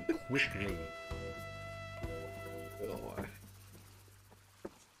quickly. Oh.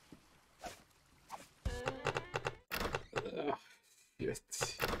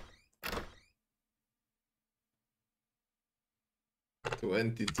 Shit.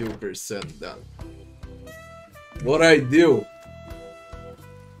 22% done. What I do?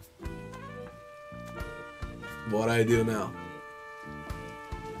 What I do now?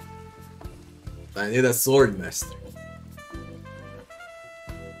 I need a sword master.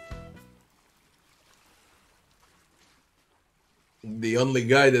 The only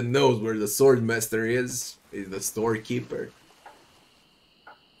guy that knows where the sword master is the storekeeper.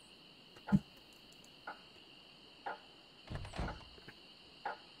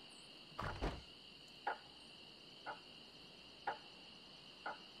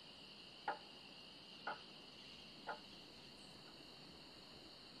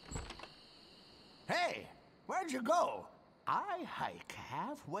 Hey, where'd you go? I hike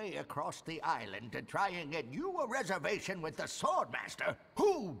halfway across the island to try and get you a reservation with the Swordmaster,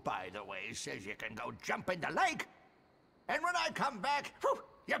 who, by the way, says you can go jump in the lake. And when I come back, whew,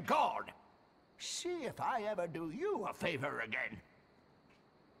 you're gone. See if I ever do you a favor again.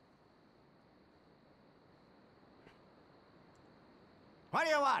 What do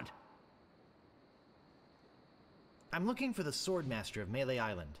you want? I'm looking for the Swordmaster of Melee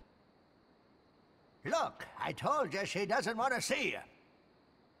Island. Look, I told you she doesn't want to see you.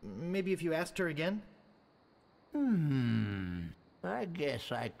 Maybe if you asked her again? I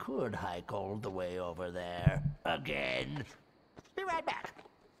guess I could hike all the way over there again. Be right back.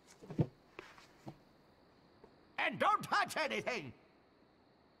 And don't touch anything!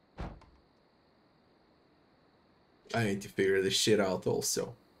 I need to figure this shit out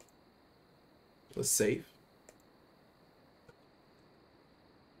also. Let's save.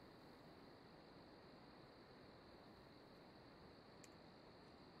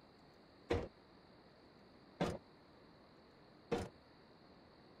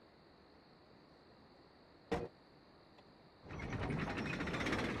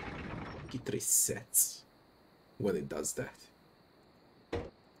 It resets when it does that.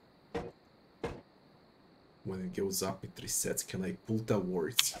 When it goes up, it resets. Can I pull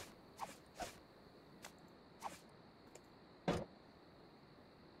towards?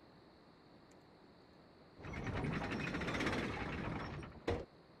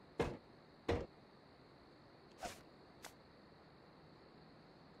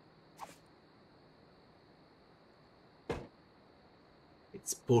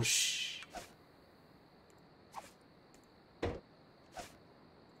 It's push.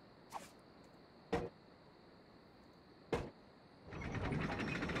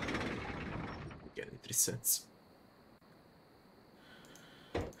 Resets.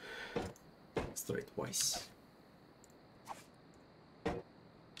 Let's try it twice.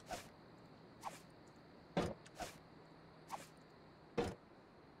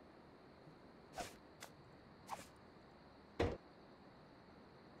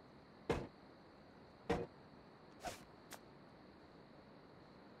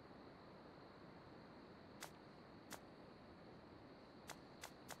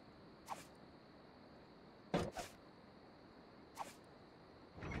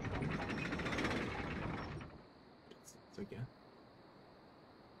 Again.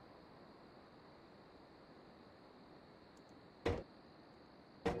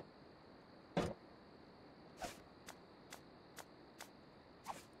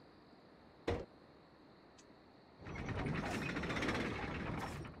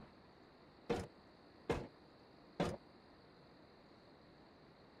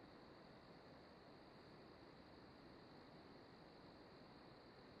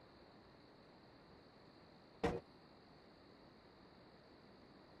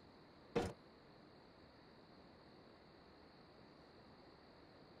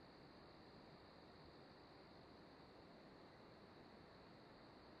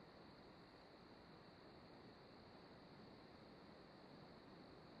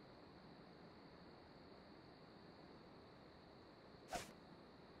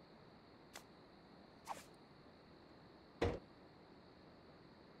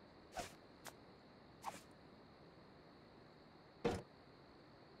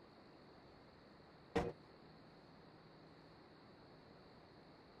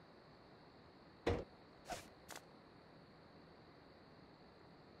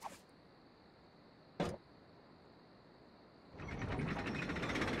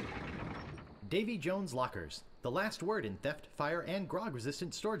 Davy Jones Lockers. The last word in theft, fire, and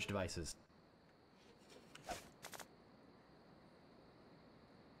grog-resistant storage devices.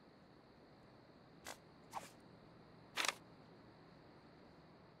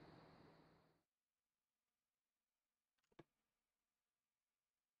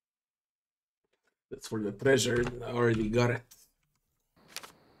 That's for the treasure. I already got it.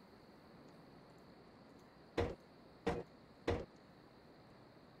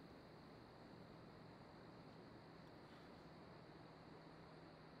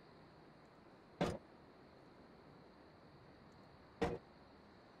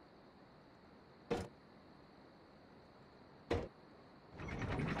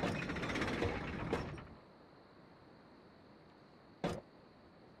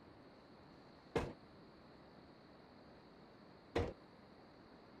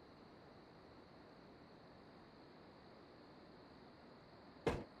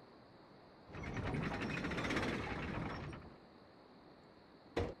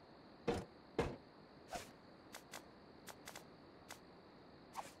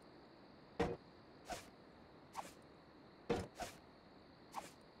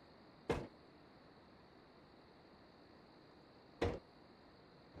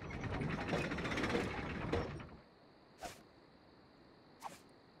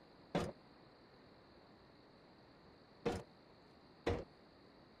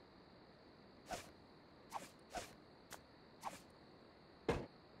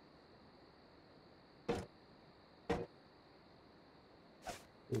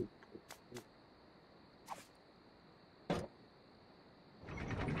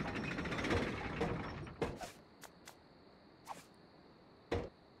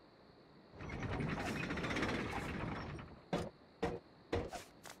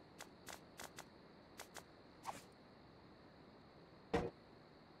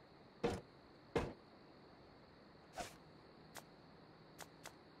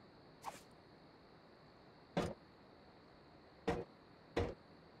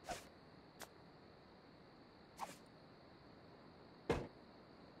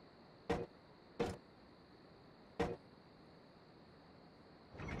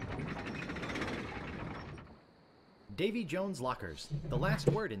 Davy Jones Lockers. The last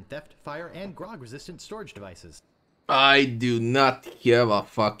word in theft, fire, and grog-resistant storage devices. I do not have a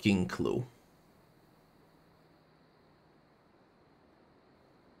fucking clue.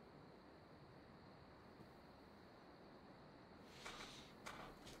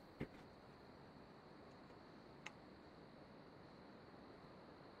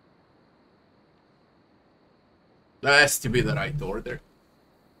 That has to be the right order.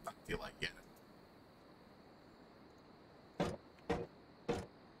 Until I get it.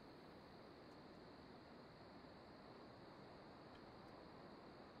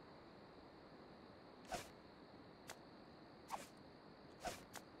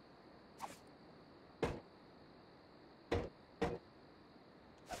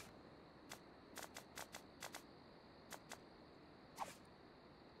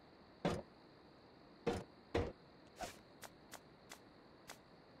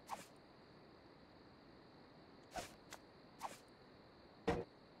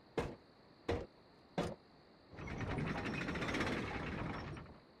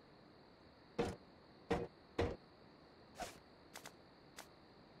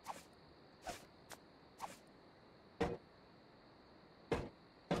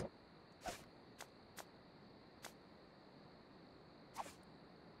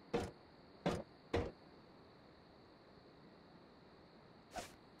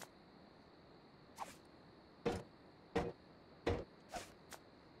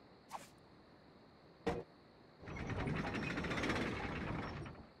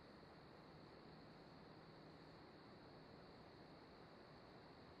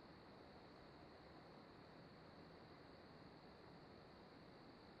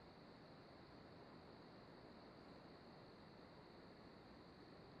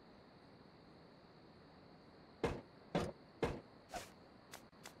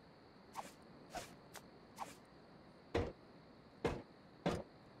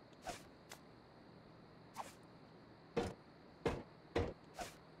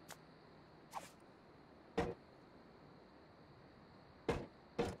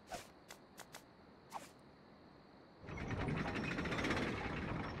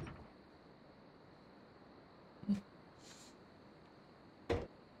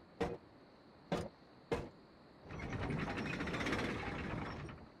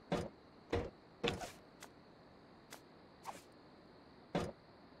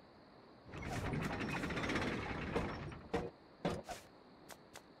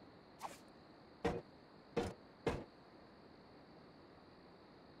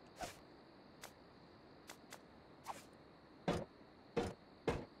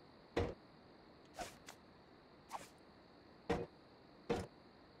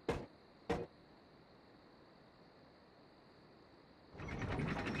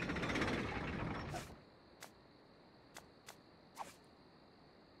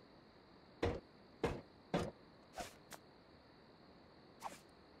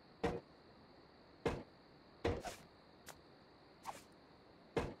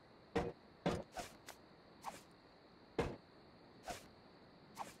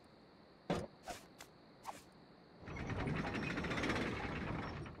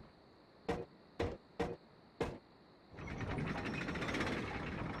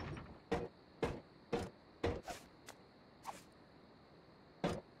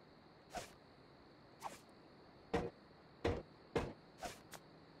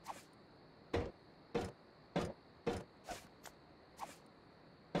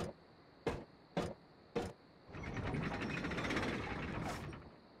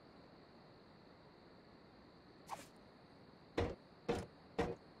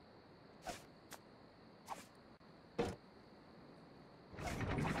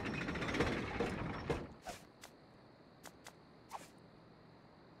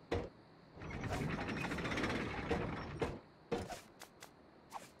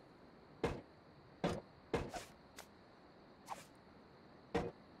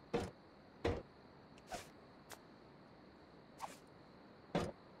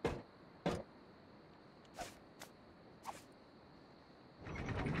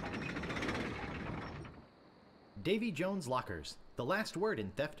 Davy Jones Lockers, the last word in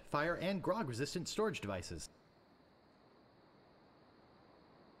theft, fire, and grog-resistant storage devices.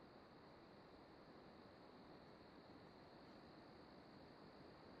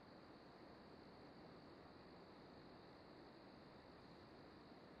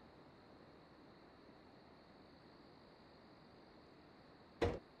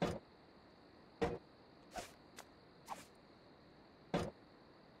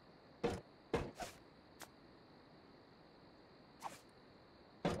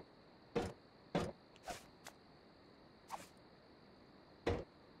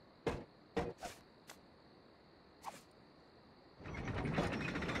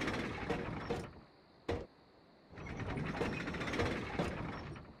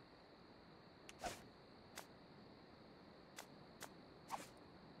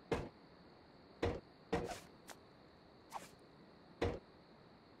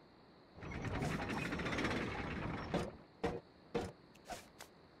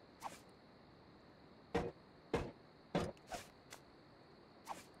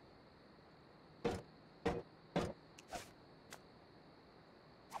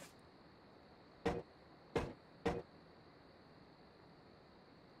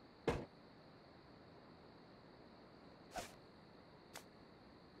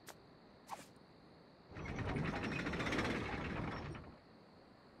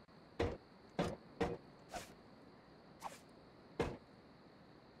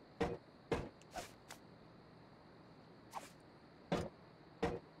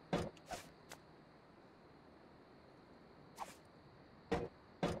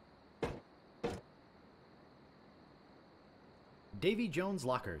 Davy Jones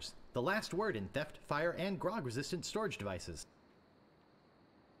Lockers, the last word in theft, fire, and grog-resistant storage devices.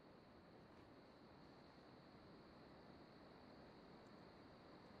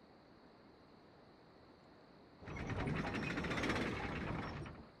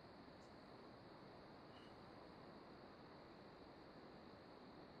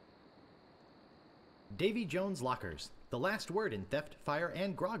 Davy Jones Lockers, the last word in theft, fire,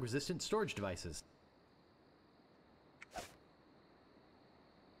 and grog-resistant storage devices.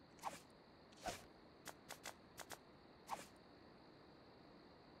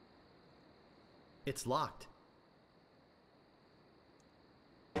 It's locked.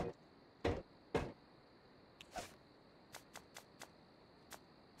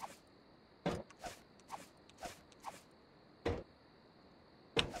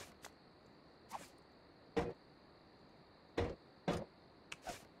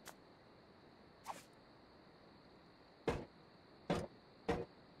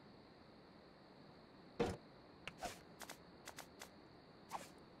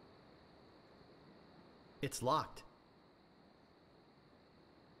 It's locked.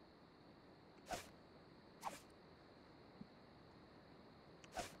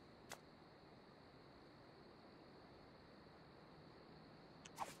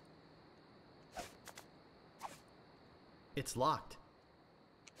 It's locked.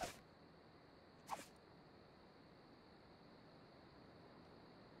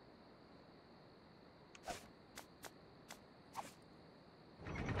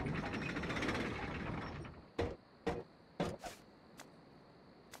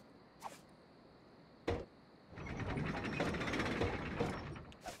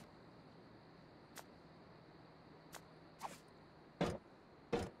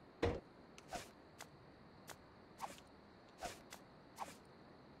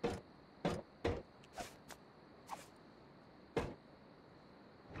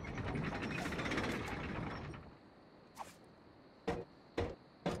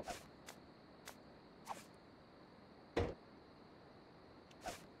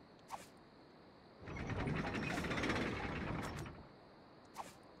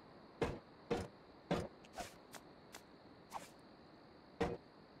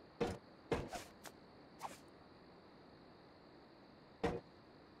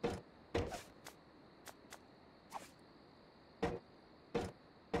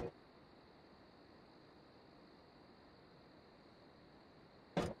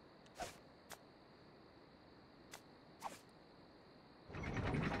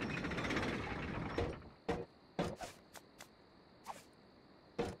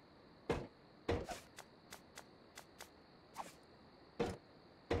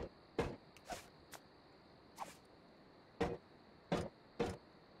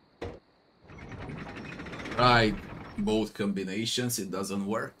 Tried both combinations, it doesn't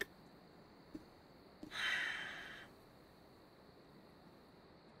work.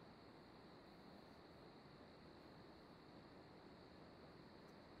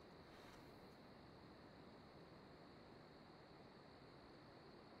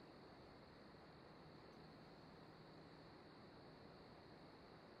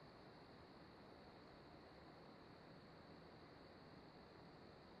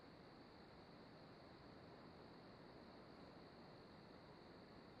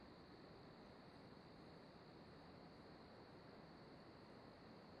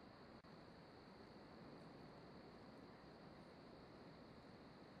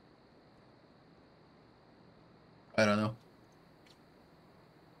 I don't know.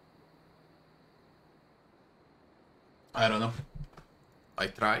 I don't know. I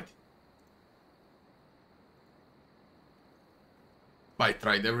tried. I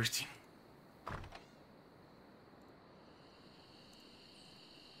tried everything.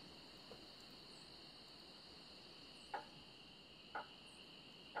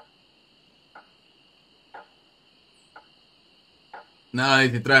 Now I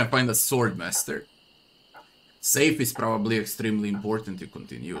need to try and find a sword master. Safe is probably extremely important to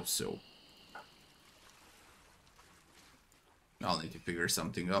continue, so I'll need to figure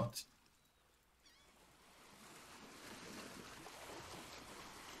something out.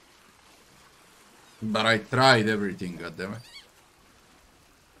 But I tried everything, goddammit.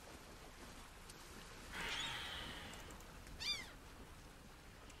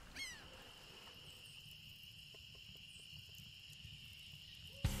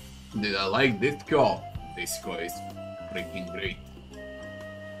 Did I like Disco? Disco is freaking great.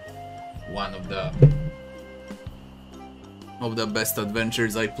 One of the best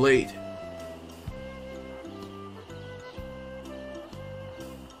adventures I played.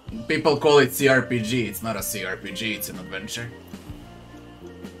 People call it CRPG. It's not a CRPG, it's an adventure.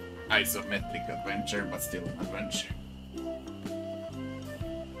 Isometric adventure, but still an adventure.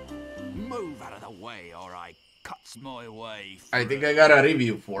 Move out of the way, or I cuts my way. I think I got a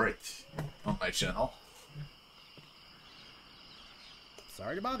review for it on my channel.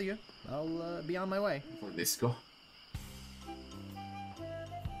 Sorry to bother you. I'll be on my way. For Disco.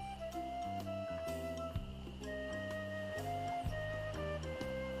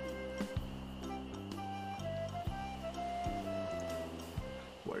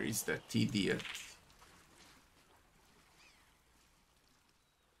 Where is that TD at?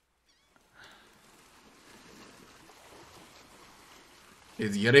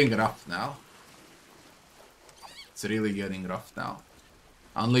 It's getting rough now. It's really getting rough now.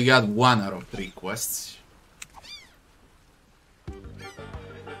 I only got 1 out of 3 quests.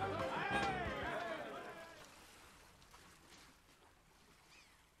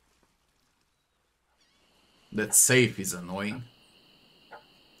 That safe is annoying.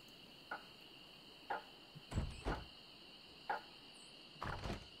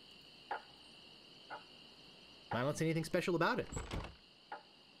 I don't see anything special about it.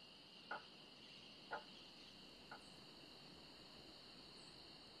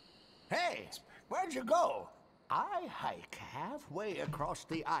 Hey, where'd you go? I hike halfway across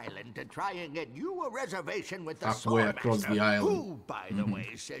the island to try and get you a reservation with the Halfway across the island. who, by the way,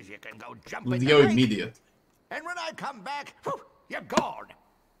 says you can go jump in Let's the go lake. immediate. And when I come back, whew, you're gone.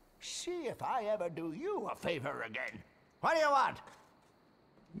 See if I ever do you a favor again. What do you want?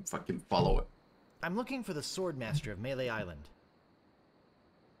 Fucking follow it. I'm looking for the sword master of Melee Island.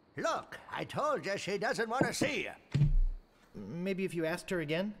 Look, I told you she doesn't want to see you. Maybe if you asked her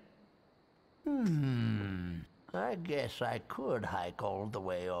again? I guess I could hike all the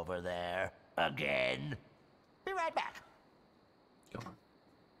way over there. Again. Be right back. Come on.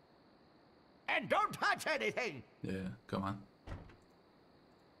 And don't touch anything! Yeah, come on.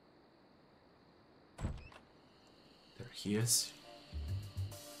 There he is.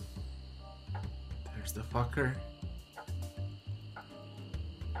 There's the fucker.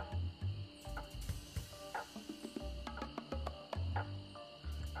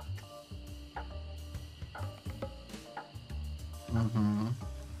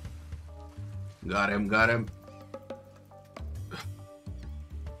 Got him, got him.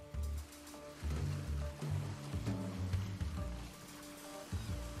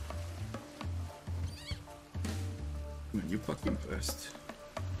 Man, you fucking first.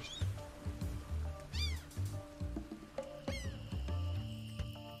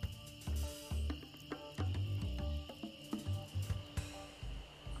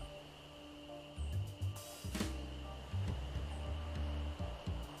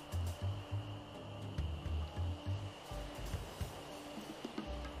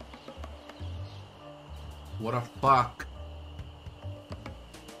 What a fuck.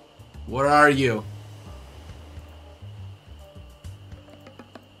 Where are you?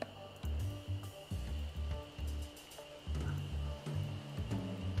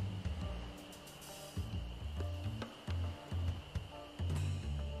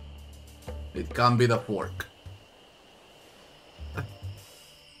 It can't be the fork.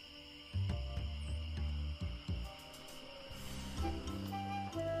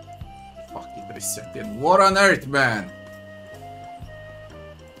 Fucking resetted. What on earth, man?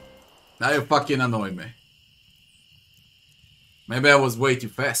 Now you fucking annoy me. Maybe I was way too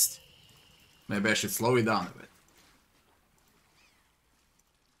fast. Maybe I should slow it down a bit.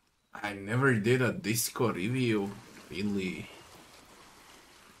 I never did a Disco review. Really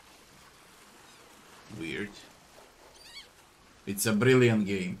weird. It's a brilliant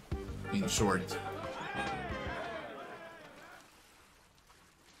game, in short.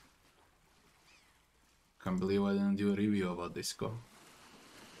 Can't believe I didn't do a review about Disco.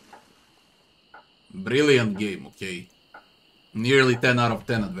 Brilliant game, okay. Nearly 10 out of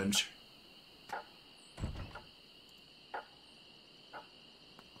 10 adventure.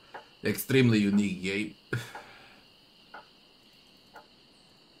 Extremely unique game.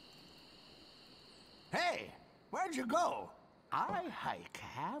 Hey, where'd you go? I hike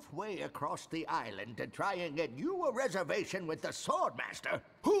halfway across the island to try and get you a reservation with the Swordmaster,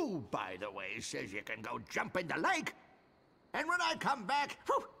 who, by the way, says you can go jump in the lake. And when I come back,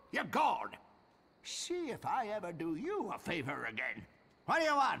 whew, you're gone. See if I ever do you a favor again. What do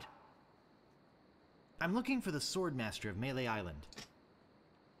you want? I'm looking for the Swordmaster of Melee Island.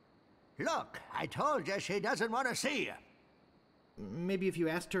 Look, I told you she doesn't want to see you. Maybe if you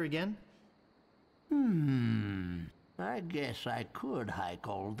asked her again? I guess I could hike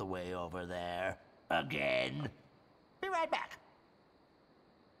all the way over there. Again. Be right back.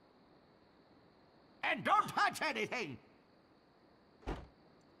 And don't touch anything!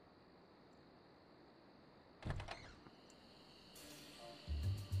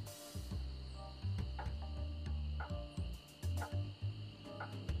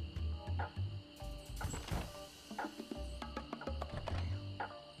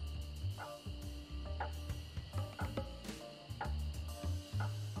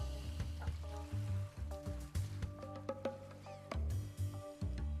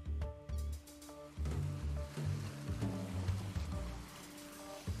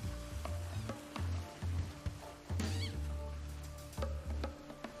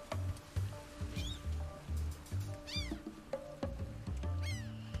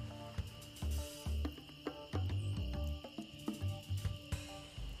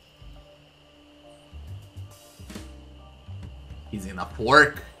 He's in a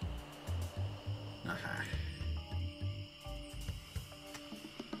pork.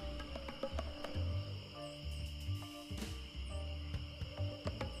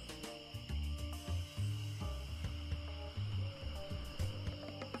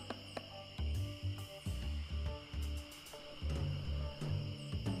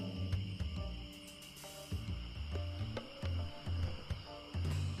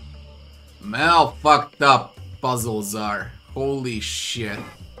 Man, how fucked up puzzles are. Holy shit.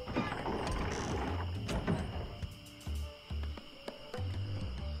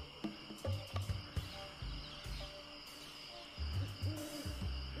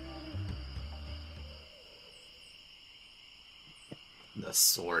 The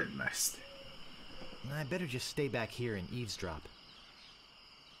Swordmaster. I better just stay back here and eavesdrop.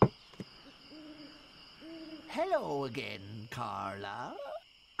 Hello again, Carla.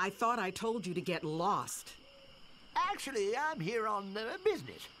 I thought I told you to get lost. Actually, I'm here on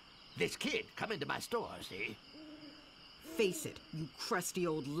business. This kid come into my store, see? Face it, you crusty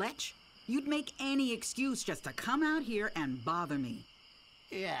old lech. You'd make any excuse just to come out here and bother me.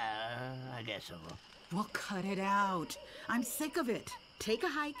 Yeah, I guess so. Well, cut it out. I'm sick of it. Take a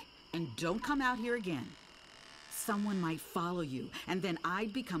hike and don't come out here again. Someone might follow you, and then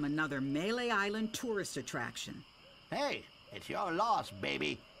I'd become another Melee Island tourist attraction. Hey, it's your loss,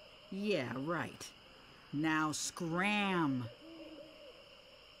 baby. Yeah, right. Now scram.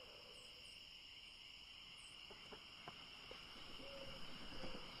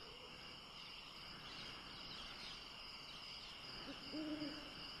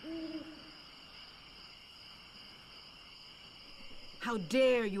 How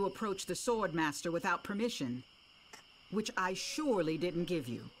dare you approach the Swordmaster without permission? Which I surely didn't give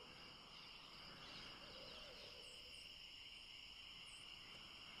you.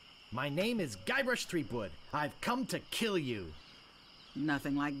 My name is Guybrush Threepwood. I've come to kill you.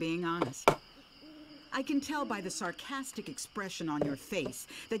 Nothing like being honest. I can tell by the sarcastic expression on your face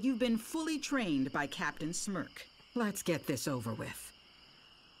that you've been fully trained by Captain Smirk. Let's get this over with.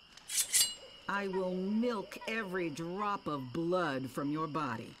 I will milk every drop of blood from your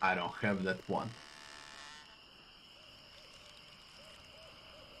body. I don't have that one.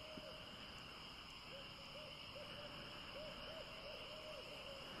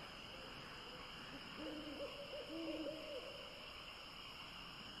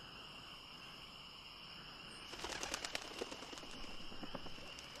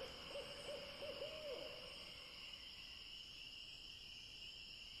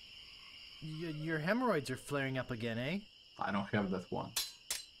 Your hemorrhoids are flaring up again, eh? I don't have that one.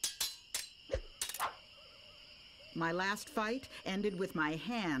 My last fight ended with my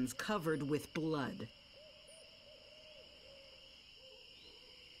hands covered with blood.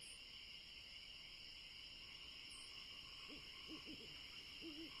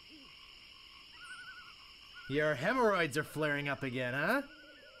 Your hemorrhoids are flaring up again, huh?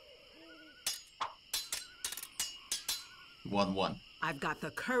 1-1. I've got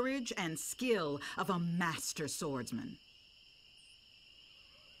the courage and skill of a master swordsman.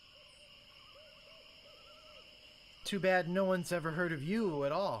 Too bad no one's ever heard of you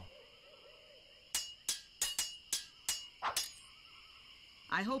at all.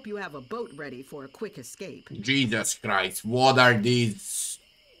 I hope you have a boat ready for a quick escape. Jesus Christ, what are these?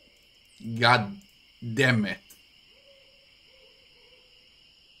 God damn it.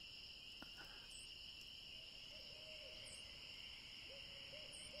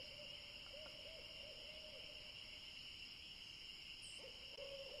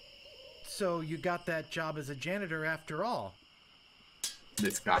 So you got that job as a janitor after all.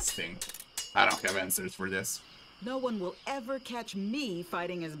 Disgusting. I don't have answers for this. No one will ever catch me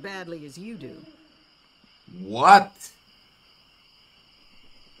fighting as badly as you do. What?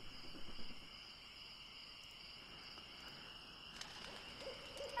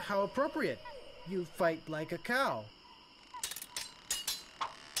 How appropriate. You fight like a cow.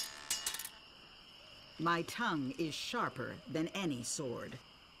 My tongue is sharper than any sword.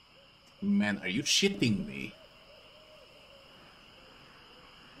 Man, are you shitting me?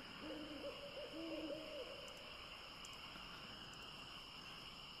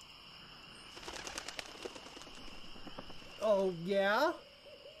 Oh, yeah?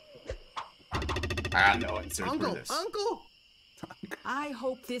 I got no answers for Uncle, this. Uncle! I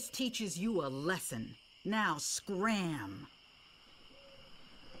hope this teaches you a lesson. Now scram.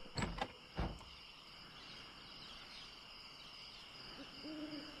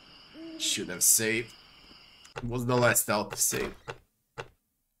 Should have saved. Was the last out to save.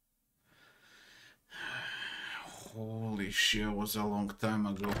 Holy shit, it was a long time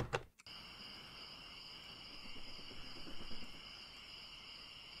ago.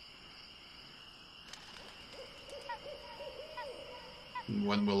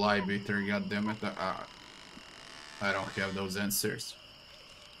 When will I be there? God damn it! I don't have those answers.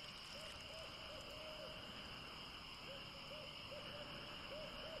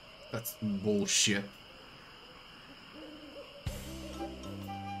 That's bullshit.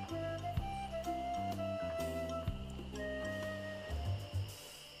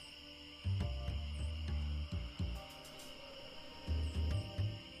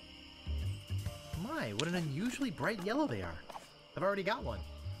 My, what an unusually bright yellow they are. I've already got one.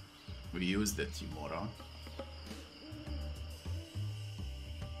 We used it, you moron.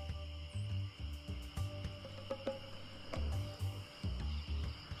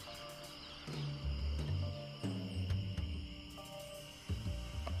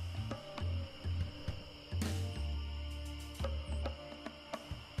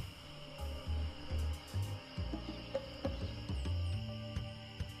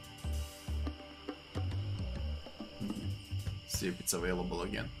 See if it's available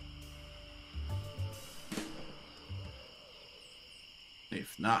again.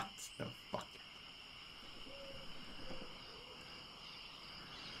 If not, then fuck it.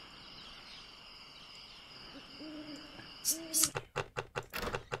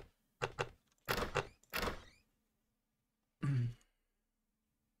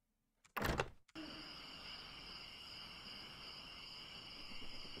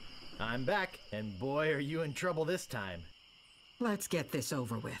 I'm back, and boy, are you in trouble this time. Let's get this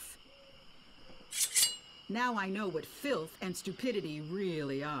over with. Now I know what filth and stupidity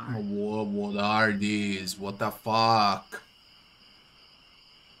really are. What are these? What the fuck?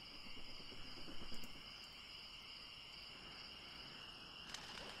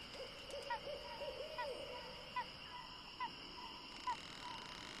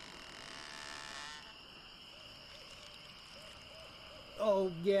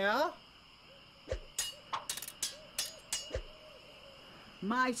 Oh, yeah?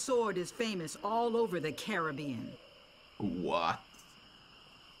 My sword is famous all over the Caribbean. What?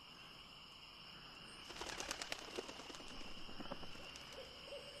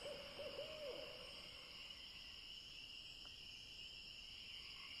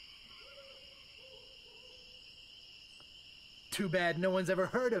 Too bad no one's ever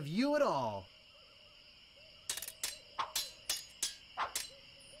heard of you at all.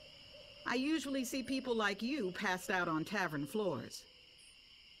 I usually see people like you passed out on tavern floors.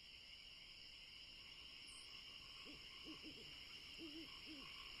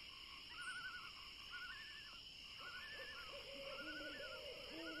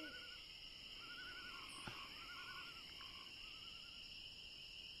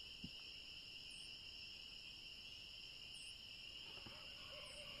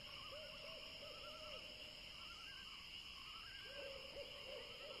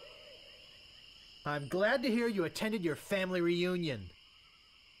 I'm glad to hear you attended your family reunion.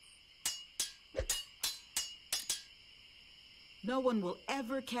 No one will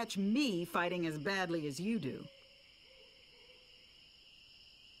ever catch me fighting as badly as you do.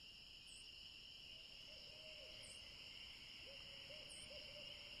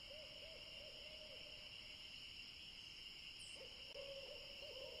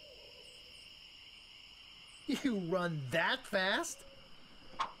 You run that fast?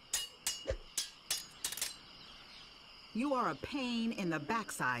 You are a pain in the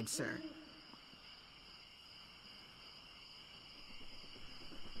backside, sir.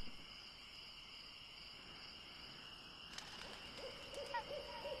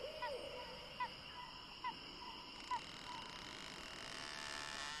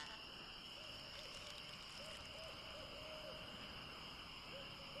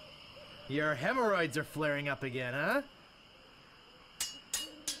 Your hemorrhoids are flaring up again, huh?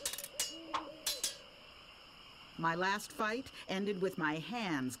 My last fight ended with my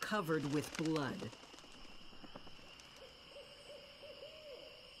hands covered with blood.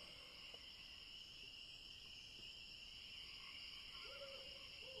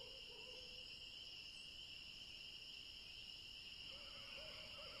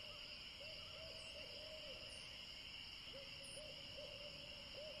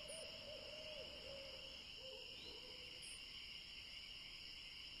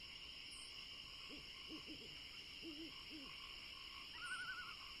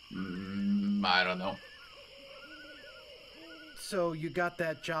 I don't know. So you got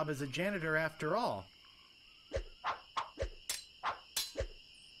that job as a janitor after all.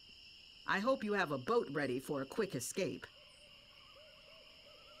 I hope you have a boat ready for a quick escape.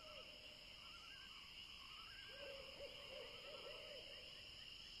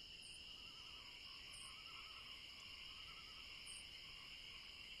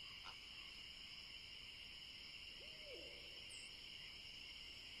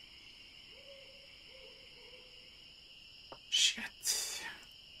 Shit.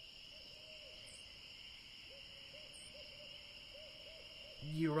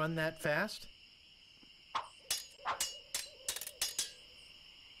 You run that fast?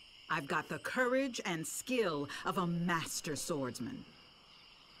 I've got the courage and skill of a master swordsman.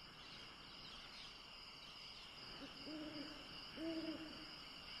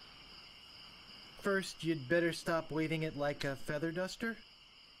 First, you'd better stop waving it like a feather duster.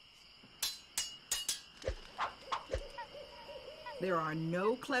 There are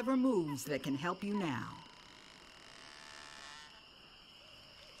no clever moves that can help you now.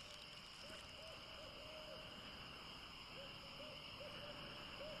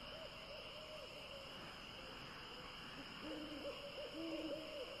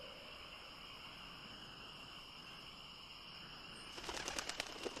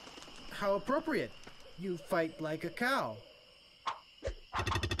 How appropriate. You fight like a cow.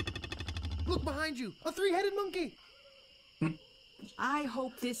 Look behind you! A three-headed monkey! I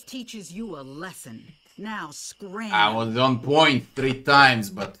hope this teaches you a lesson. Now scram. I was on point 3 times,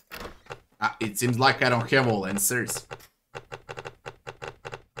 but it seems like I don't have all answers.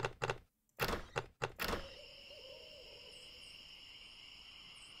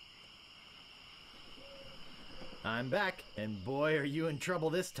 I'm back, and boy, are you in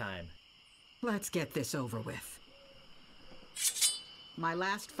trouble this time. Let's get this over with. My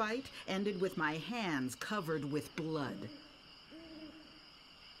last fight ended with my hands covered with blood.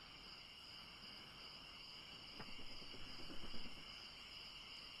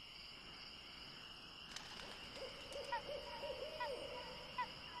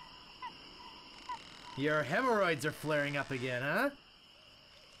 Your hemorrhoids are flaring up again, huh?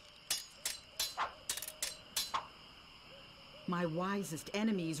 My wisest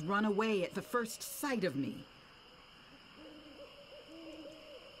enemies run away at the first sight of me.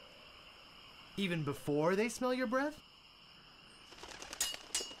 Even before they smell your breath?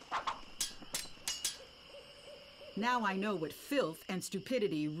 Now I know what filth and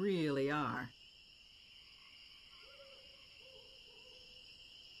stupidity really are.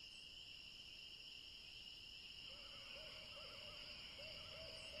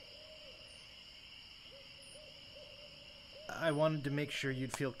 I wanted to make sure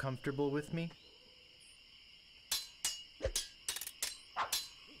you'd feel comfortable with me.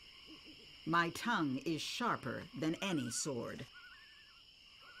 My tongue is sharper than any sword.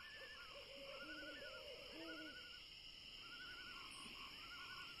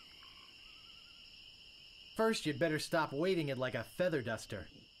 First, you'd better stop waving it like a feather duster.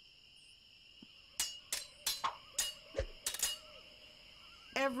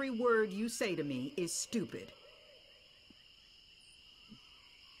 Every word you say to me is stupid.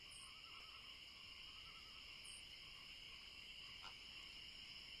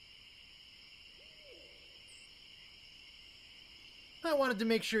 I wanted to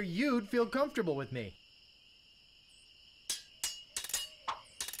make sure you'd feel comfortable with me.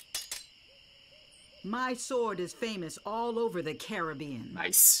 My sword is famous all over the Caribbean.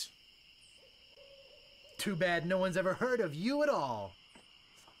 Nice. Too bad no one's ever heard of you at all.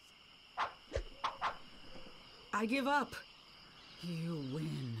 I give up. You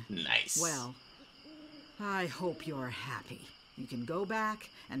win. Nice. Well, I hope you're happy. You can go back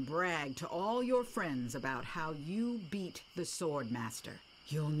and brag to all your friends about how you beat the Sword Master.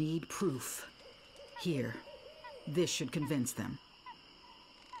 You'll need proof. Here, this should convince them.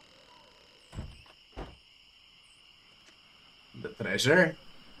 The treasure?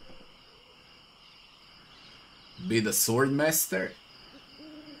 Be the Sword Master?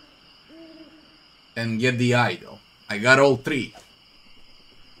 And get the idol. I got all three.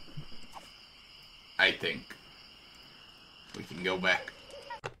 I think. We can go back.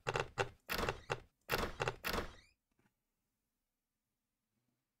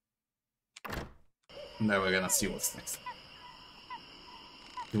 Now we're gonna see what's next.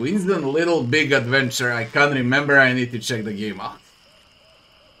 Winston Little Big Adventure. I can't remember. I need to check the game out.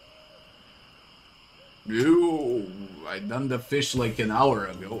 Ew, I done the fish like an hour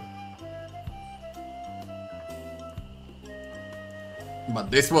ago. But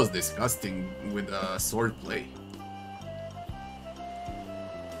this was disgusting with swordplay.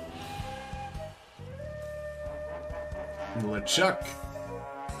 LeChuck.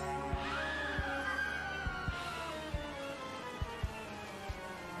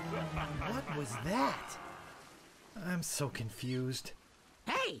 What was that? I'm so confused.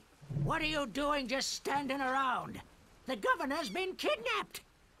 Hey, what are you doing just standing around? The governor's been kidnapped.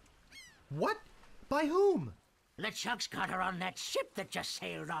 What? By whom? LeChuck's got her on that ship that just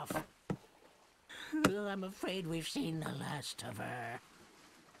sailed off. Oh, I'm afraid we've seen the last of her.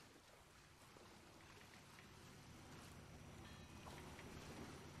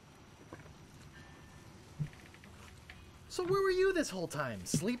 So where were you this whole time?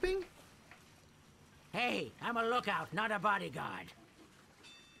 Sleeping? Hey, I'm a lookout, not a bodyguard.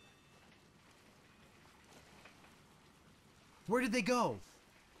 Where did they go?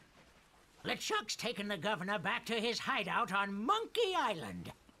 LeChuck's taken the governor back to his hideout on Monkey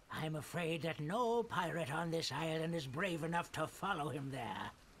Island. I'm afraid that no pirate on this island is brave enough to follow him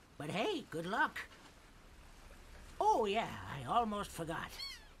there. But hey, good luck. Oh yeah, I almost forgot.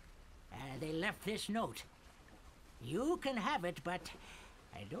 They left this note. You can have it, but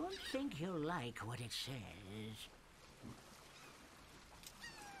I don't think you'll like what it says.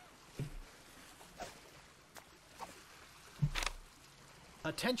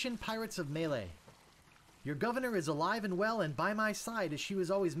 Attention, pirates of Melee. Your governor is alive and well and by my side as she was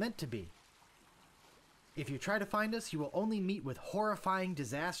always meant to be. If you try to find us, you will only meet with horrifying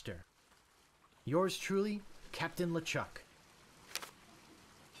disaster. Yours truly, Captain LeChuck.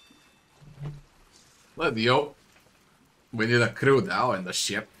 Let's go. We need a crew now in the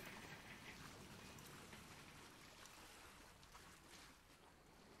ship.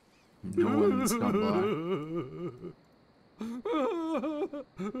 No one's come by.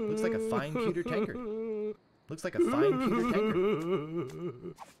 Looks like a fine pewter tankard. Looks like a fine pewter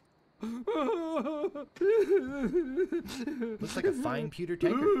tankard. Looks like a fine pewter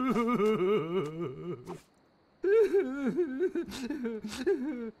tankard.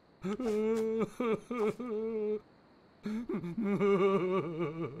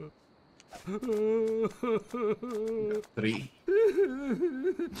 Three.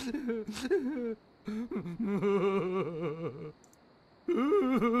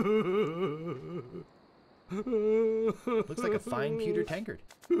 Looks like a fine pewter tankard.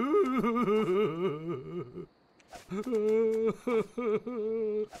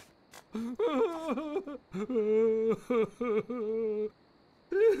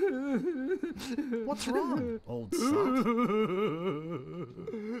 What's wrong, old sot?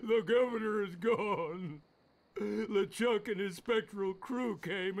 The governor is gone. LeChuck and his spectral crew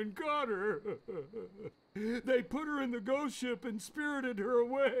came and got her. They put her in the ghost ship and spirited her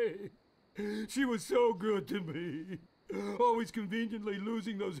away. She was so good to me. Always conveniently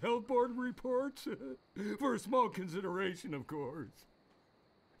losing those health board reports. For a small consideration, of course.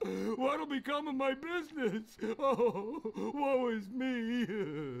 What'll become of my business? Oh, woe is me.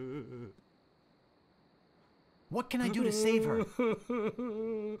 What can I do to save her?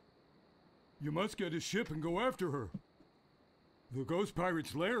 You must get a ship and go after her. The ghost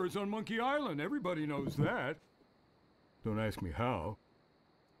pirate's lair is on Monkey Island. Everybody knows that. Don't ask me how.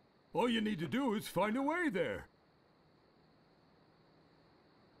 All you need to do is find a way there.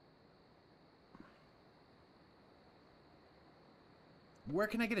 Where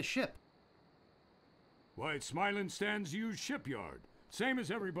can I get a ship? Why, it's Smiling Stan's used shipyard. Same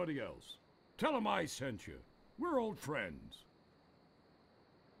as everybody else. Tell him I sent you. We're old friends.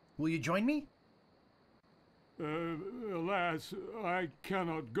 Will you join me? Alas, I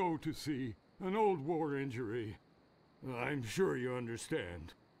cannot go to sea. An old war injury. I'm sure you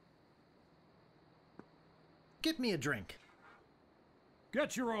understand. Get me a drink.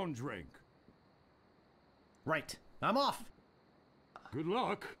 Get your own drink. Right. I'm off. Good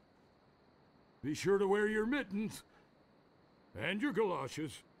luck. Be sure to wear your mittens. And your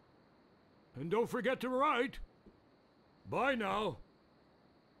galoshes. And don't forget to write. Bye now.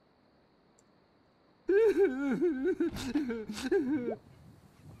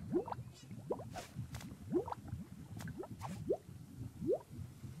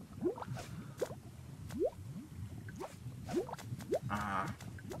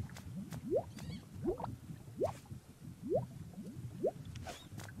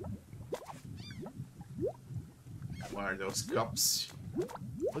 What are those cups?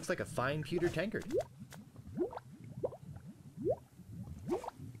 Looks like a fine pewter tankard.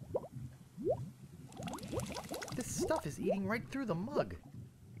 This stuff is eating right through the mug.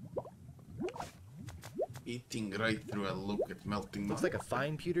 Eating right through a look at melting mug. Looks like a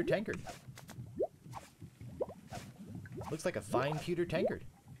fine pewter tankard. Looks like a fine pewter tankard.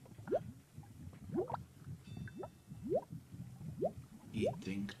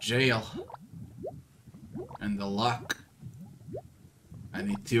 Eating jail. And the luck. I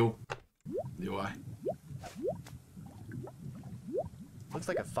need two. Do I? Looks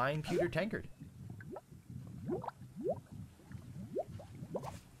like a fine pewter tankard.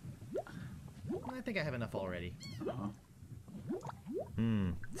 I think I have enough already.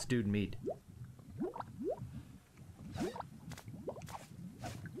 Stewed meat.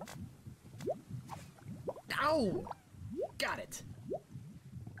 Ow! Got it.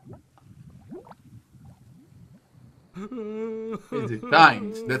 Is it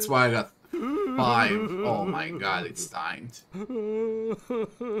timed? That's why I got 5. Oh my god, it's timed.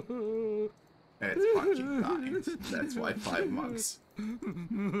 It's fucking timed. That's why 5 mugs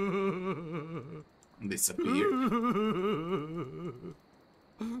disappeared.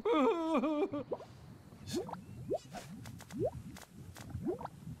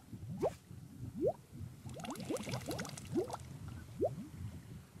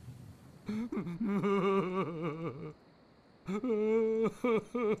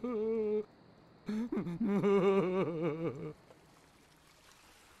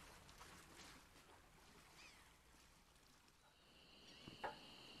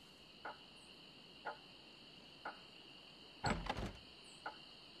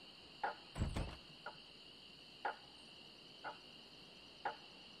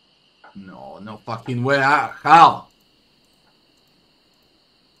 No fucking way. How?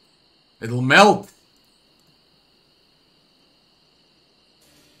 It'll melt.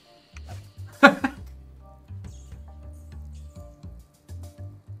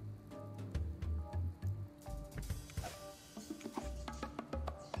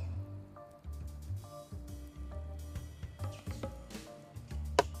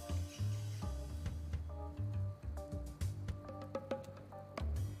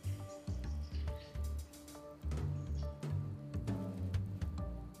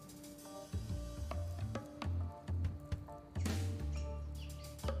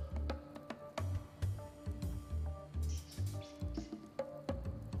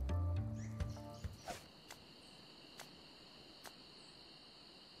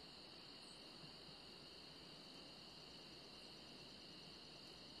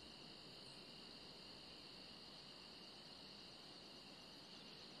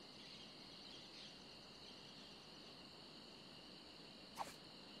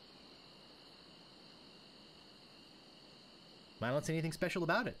 I don't see anything special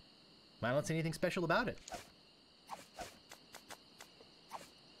about it. I don't see anything special about it.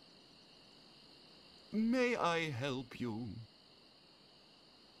 May I help you?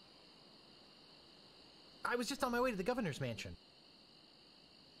 I was just on my way to the governor's mansion.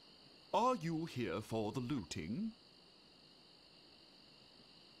 Are you here for the looting?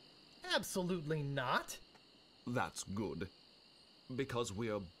 Absolutely not. That's good. Because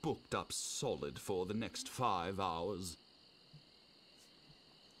we're booked up solid for the next 5 hours.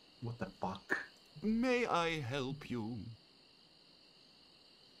 What the fuck? May I help you?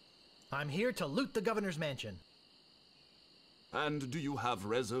 I'm here to loot the governor's mansion. And do you have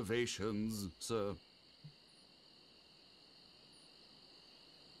reservations, sir?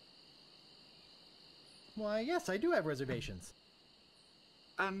 Why, yes, I do have reservations.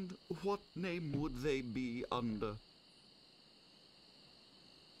 And what name would they be under?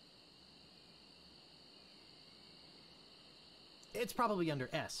 It's probably under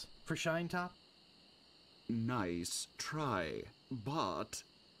S for Shine Top. Nice try, but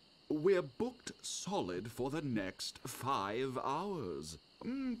we're booked solid for the next 5 hours.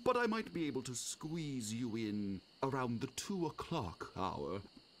 But I might be able to squeeze you in around the 2 o'clock hour.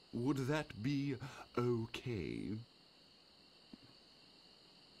 Would that be okay?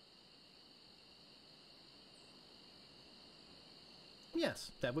 Yes,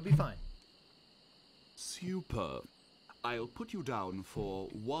 that would be fine. Super. I'll put you down for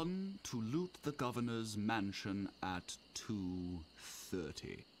 1 to loot the governor's mansion at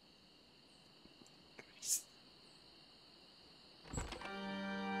 2:30.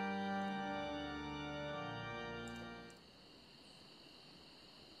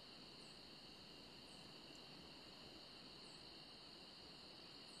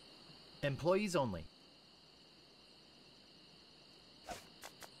 Employees only.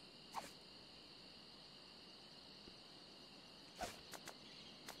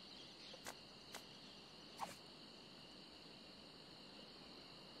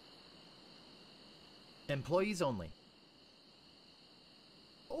 Employees only.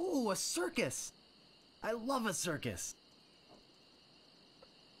 Oh, a circus! I love a circus.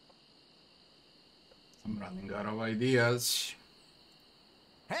 I'm running out of ideas.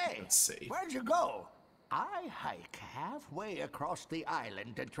 Hey, Let's see. where'd you go? I hike halfway across the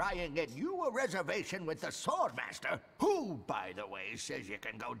island to try and get you a reservation with the Swordmaster, who, by the way, says you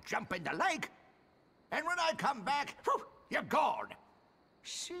can go jump in the lake. And when I come back, whew, you're gone.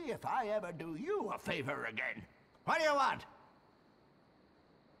 See if I ever do you a favor again. What do you want?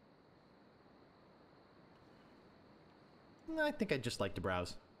 I think I'd just like to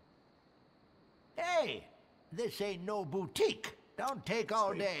browse. Hey, this ain't no boutique. Don't take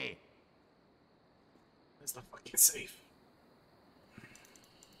all day. That's not fucking safe.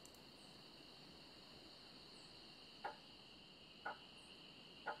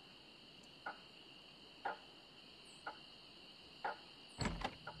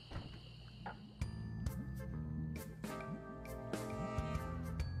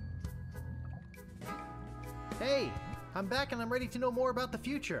 Hey, I'm back and I'm ready to know more about the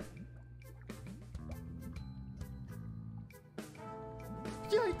future.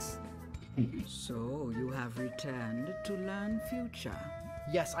 Yikes! So, you have returned to learn future.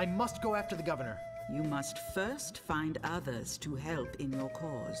 Yes, I must go after the governor. You must first find others to help in your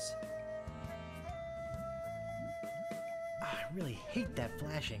cause. I really hate that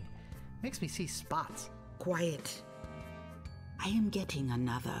flashing. Makes me see spots. Quiet. I am getting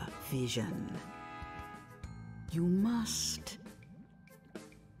another vision. You must...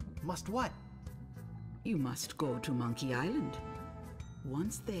 Must what? You must go to Monkey Island.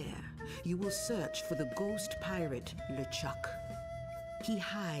 Once there, you will search for the ghost pirate LeChuck. He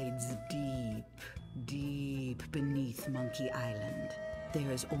hides deep, deep beneath Monkey Island.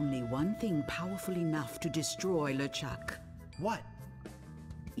 There is only one thing powerful enough to destroy LeChuck. What?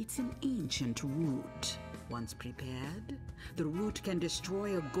 It's an ancient root. Once prepared, the root can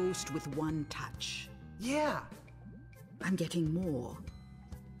destroy a ghost with one touch. Yeah! I'm getting more.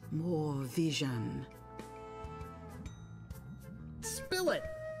 More vision. Spill it!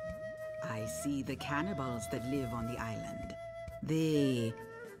 I see the cannibals that live on the island. They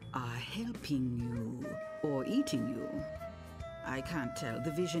are helping you or eating you. I can't tell. The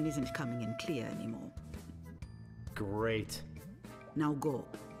vision isn't coming in clear anymore. Great. Now go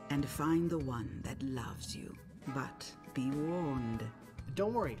and find the one that loves you. But be warned.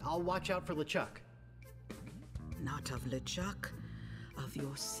 Don't worry, I'll watch out for LeChuck. Not of LeChuck, of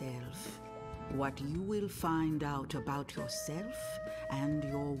yourself. What you will find out about yourself and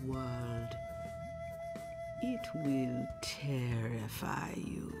your world. It will terrify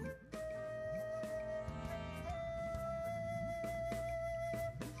you.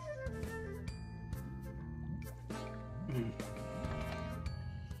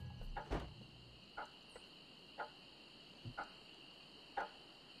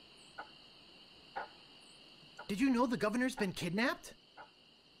 Did you know the governor's been kidnapped?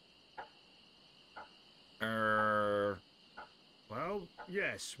 Well,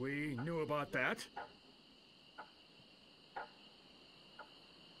 yes, we knew about that.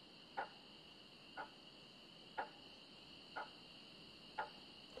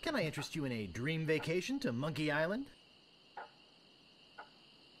 Can I interest you in a dream vacation to Monkey Island?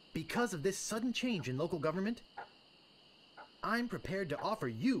 Because of this sudden change in local government, I'm prepared to offer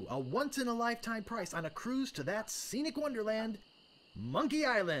you a once-in-a-lifetime price on a cruise to that scenic wonderland, Monkey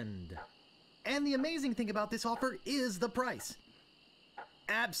Island. And the amazing thing about this offer is the price.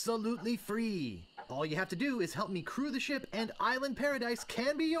 Absolutely free. All you have to do is help me crew the ship and island paradise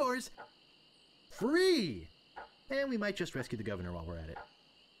can be yours free. And we might just rescue the governor while we're at it.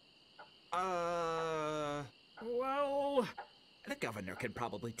 Well, the governor can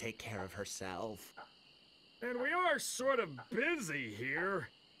probably take care of herself. And we are sort of busy here.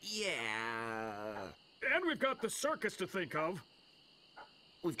 Yeah. And we've got the circus to think of.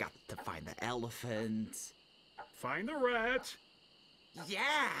 We've got to find the elephant. Find the rat.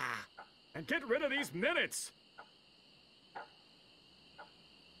 Yeah. And get rid of these minutes.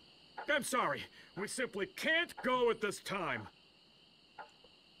 I'm sorry. We simply can't go at this time.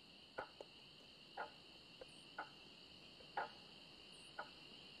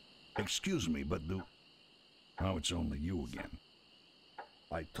 Excuse me, but Now it's only you again.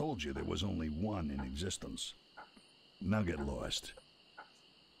 I told you there was only one in existence. Now get lost.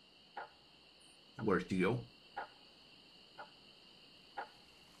 Where to go?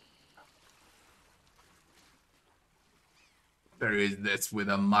 There is this with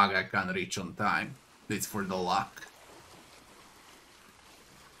a mug I can't reach on time. It's for the luck.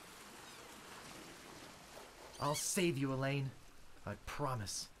 I'll save you, Elaine. I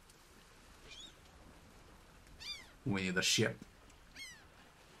promise. We need a ship.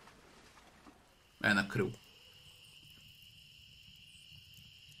 And a crew.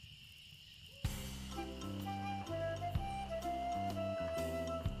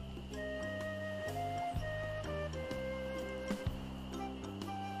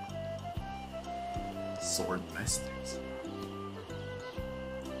 Sword masters.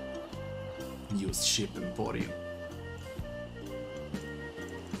 Use ship emporium.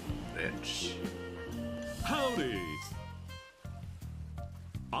 Rich. Howdy!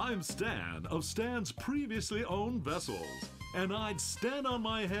 I'm Stan of Stan's previously owned vessels, and I'd stand on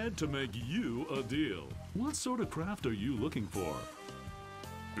my head to make you a deal. What sort of craft are you looking for?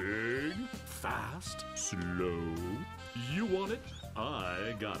 Big, fast, slow. You want it?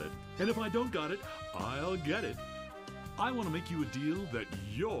 I got it. And if I don't got it, I'll get it. I want to make you a deal that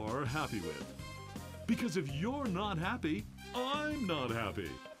you're happy with. Because if you're not happy, I'm not happy.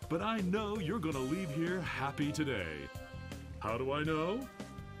 But I know you're gonna leave here happy today. How do I know?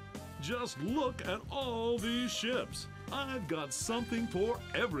 Just look at all these ships. I've got something for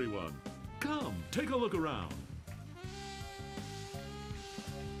everyone. Come, take a look around.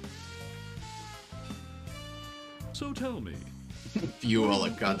 So tell me, what are you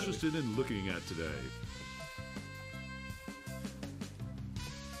interested in looking at today?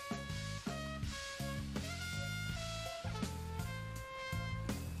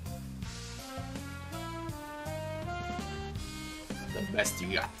 The best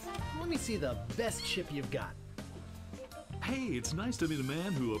you got. Let me see the best ship you've got. Hey, it's nice to meet a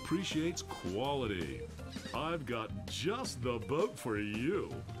man who appreciates quality. I've got just the boat for you.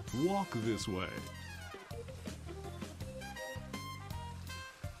 Walk this way.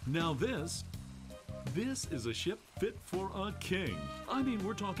 Now this is a ship fit for a king. I mean,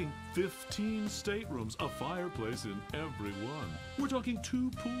 we're talking 15 staterooms, a fireplace in every one. We're talking 2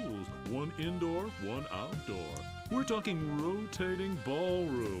 pools, one indoor, one outdoor. We're talking rotating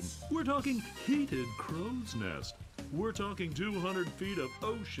ballroom. We're talking heated crow's nest. We're talking 200 feet of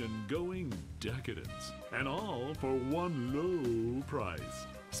ocean-going decadence. And all for one low price.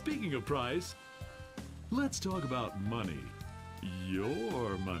 Speaking of price, let's talk about money.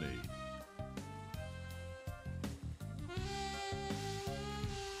 Your money.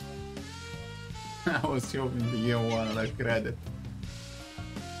 I was hoping to get one of that credit.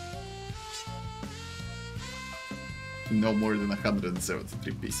 No more than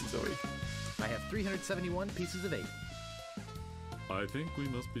 173 pieces of 8. I have 371 pieces of 8. I think we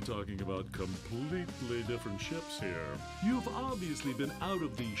must be talking about completely different ships here. You've obviously been out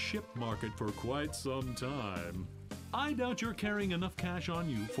of the ship market for quite some time. I doubt you're carrying enough cash on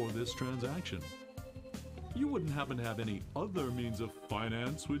you for this transaction. You wouldn't happen to have any other means of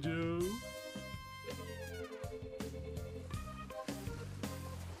finance, would you?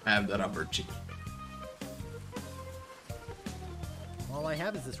 I have the rubber chicken. All I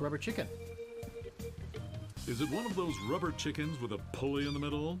have is this rubber chicken. Is it one of those rubber chickens with a pulley in the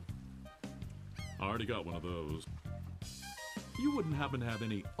middle? I already got one of those. You wouldn't happen to have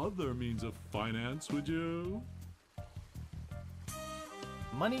any other means of finance, would you?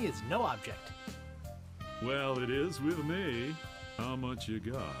 Money is no object. Well, it is with me. How much you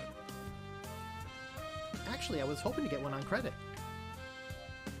got? Actually, I was hoping to get one on credit.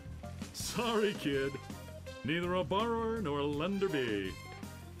 Sorry, kid. Neither a borrower nor a lender be.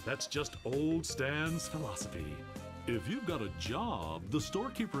 That's just old Stan's philosophy. If you've got a job, the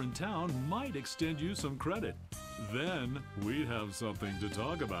storekeeper in town might extend you some credit. Then we'd have something to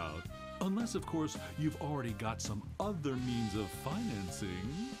talk about. Unless, of course, you've already got some other means of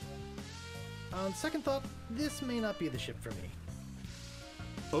financing. On second thought, this may not be the ship for me.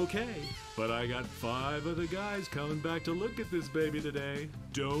 Okay, but I got 5 of the guys coming back to look at this baby today.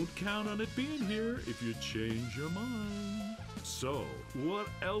 Don't count on it being here if you change your mind. So, what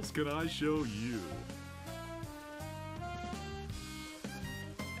else can I show you?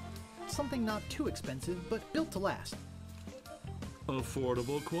 Something not too expensive, but built to last.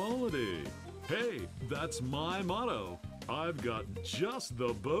 Affordable quality. Hey, that's my motto. I've got just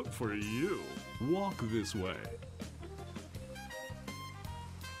the boat for you. Walk this way.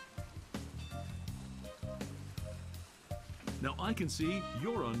 Now, I can see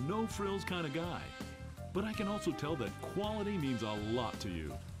you're a no-frills kind of guy, but I can also tell that quality means a lot to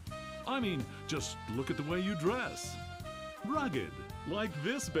you. I mean, just look at the way you dress. Rugged, like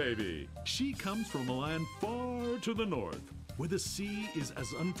this baby. She comes from a land far to the north, where the sea is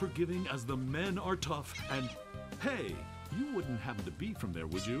as unforgiving as the men are tough, and hey, you wouldn't happen to be from there,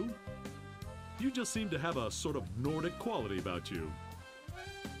 would you? You just seem to have a sort of Nordic quality about you.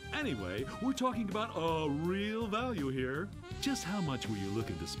 Anyway, we're talking about a real value here. Just how much were you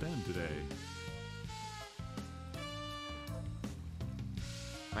looking to spend today?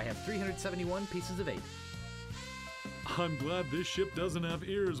 I have 371 pieces of 8. I'm glad this ship doesn't have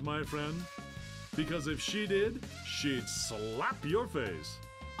ears, my friend. Because if she did, she'd slap your face.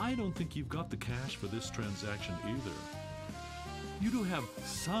 I don't think you've got the cash for this transaction either. You do have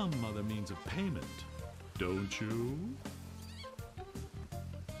some other means of payment, don't you?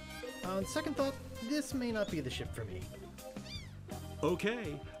 On second thought, this may not be the ship for me.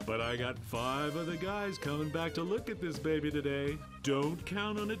 Okay, but I got 5 of the guys coming back to look at this baby today. Don't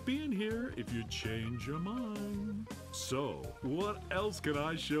count on it being here if you change your mind. So, what else can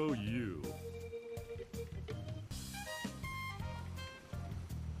I show you?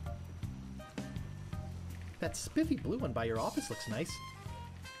 That spiffy blue one by your office looks nice.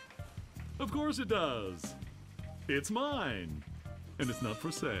 Of course it does. It's mine, and it's not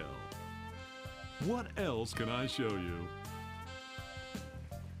for sale. What else can I show you?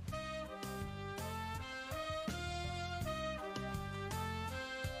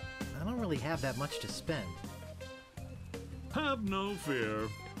 I don't really have that much to spend. Have no fear.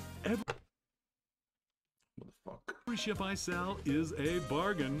 Every ship I sell is a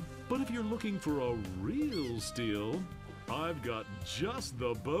bargain, but if you're looking for a real steal, I've got just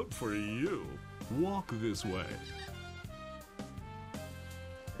the boat for you. Walk this way.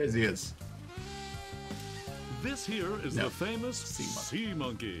 As he is. This here is the famous Sea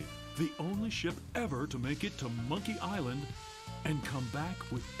Monkey, the only ship ever to make it to Monkey Island and come back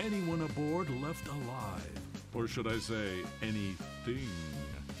with anyone aboard left alive. Or should I say, anything.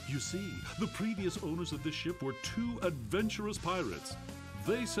 You see, the previous owners of this ship were 2 adventurous pirates.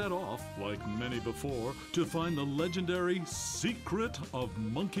 They set off, like many before, to find the legendary secret of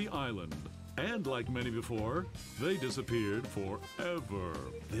Monkey Island. And like many before, they disappeared forever.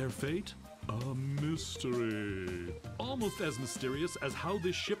 Their fate? A mystery. Almost as mysterious as how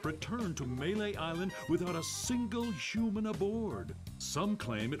this ship returned to Melee Island without a single human aboard. Some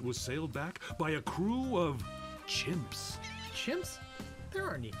claim it was sailed back by a crew of chimps. Chimps? There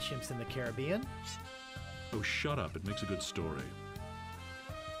aren't any chimps in the Caribbean. Oh, shut up. It makes a good story.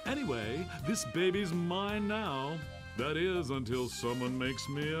 Anyway, this baby's mine now. That is, until someone makes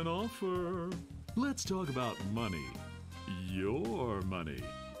me an offer. Let's talk about money. Your money.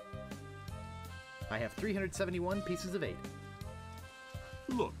 I have 371 pieces of 8.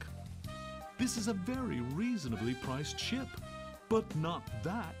 Look, this is a very reasonably priced ship, but not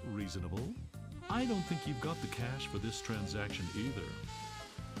that reasonable. I don't think you've got the cash for this transaction either.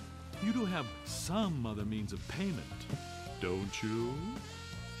 You do have some other means of payment, don't you?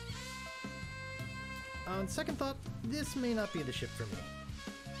 On second thought, this may not be the ship for me.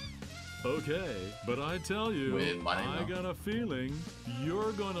 Okay, but I tell you, I got a feeling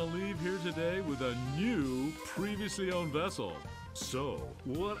you're gonna leave here today with a new, previously owned vessel. So,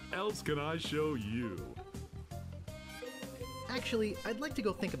 what else can I show you? Actually, I'd like to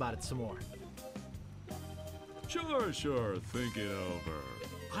go think about it some more. Sure, think it over.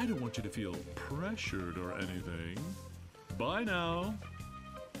 I don't want you to feel pressured or anything. Bye now.